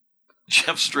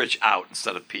Jeff Stritch out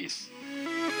instead of peace.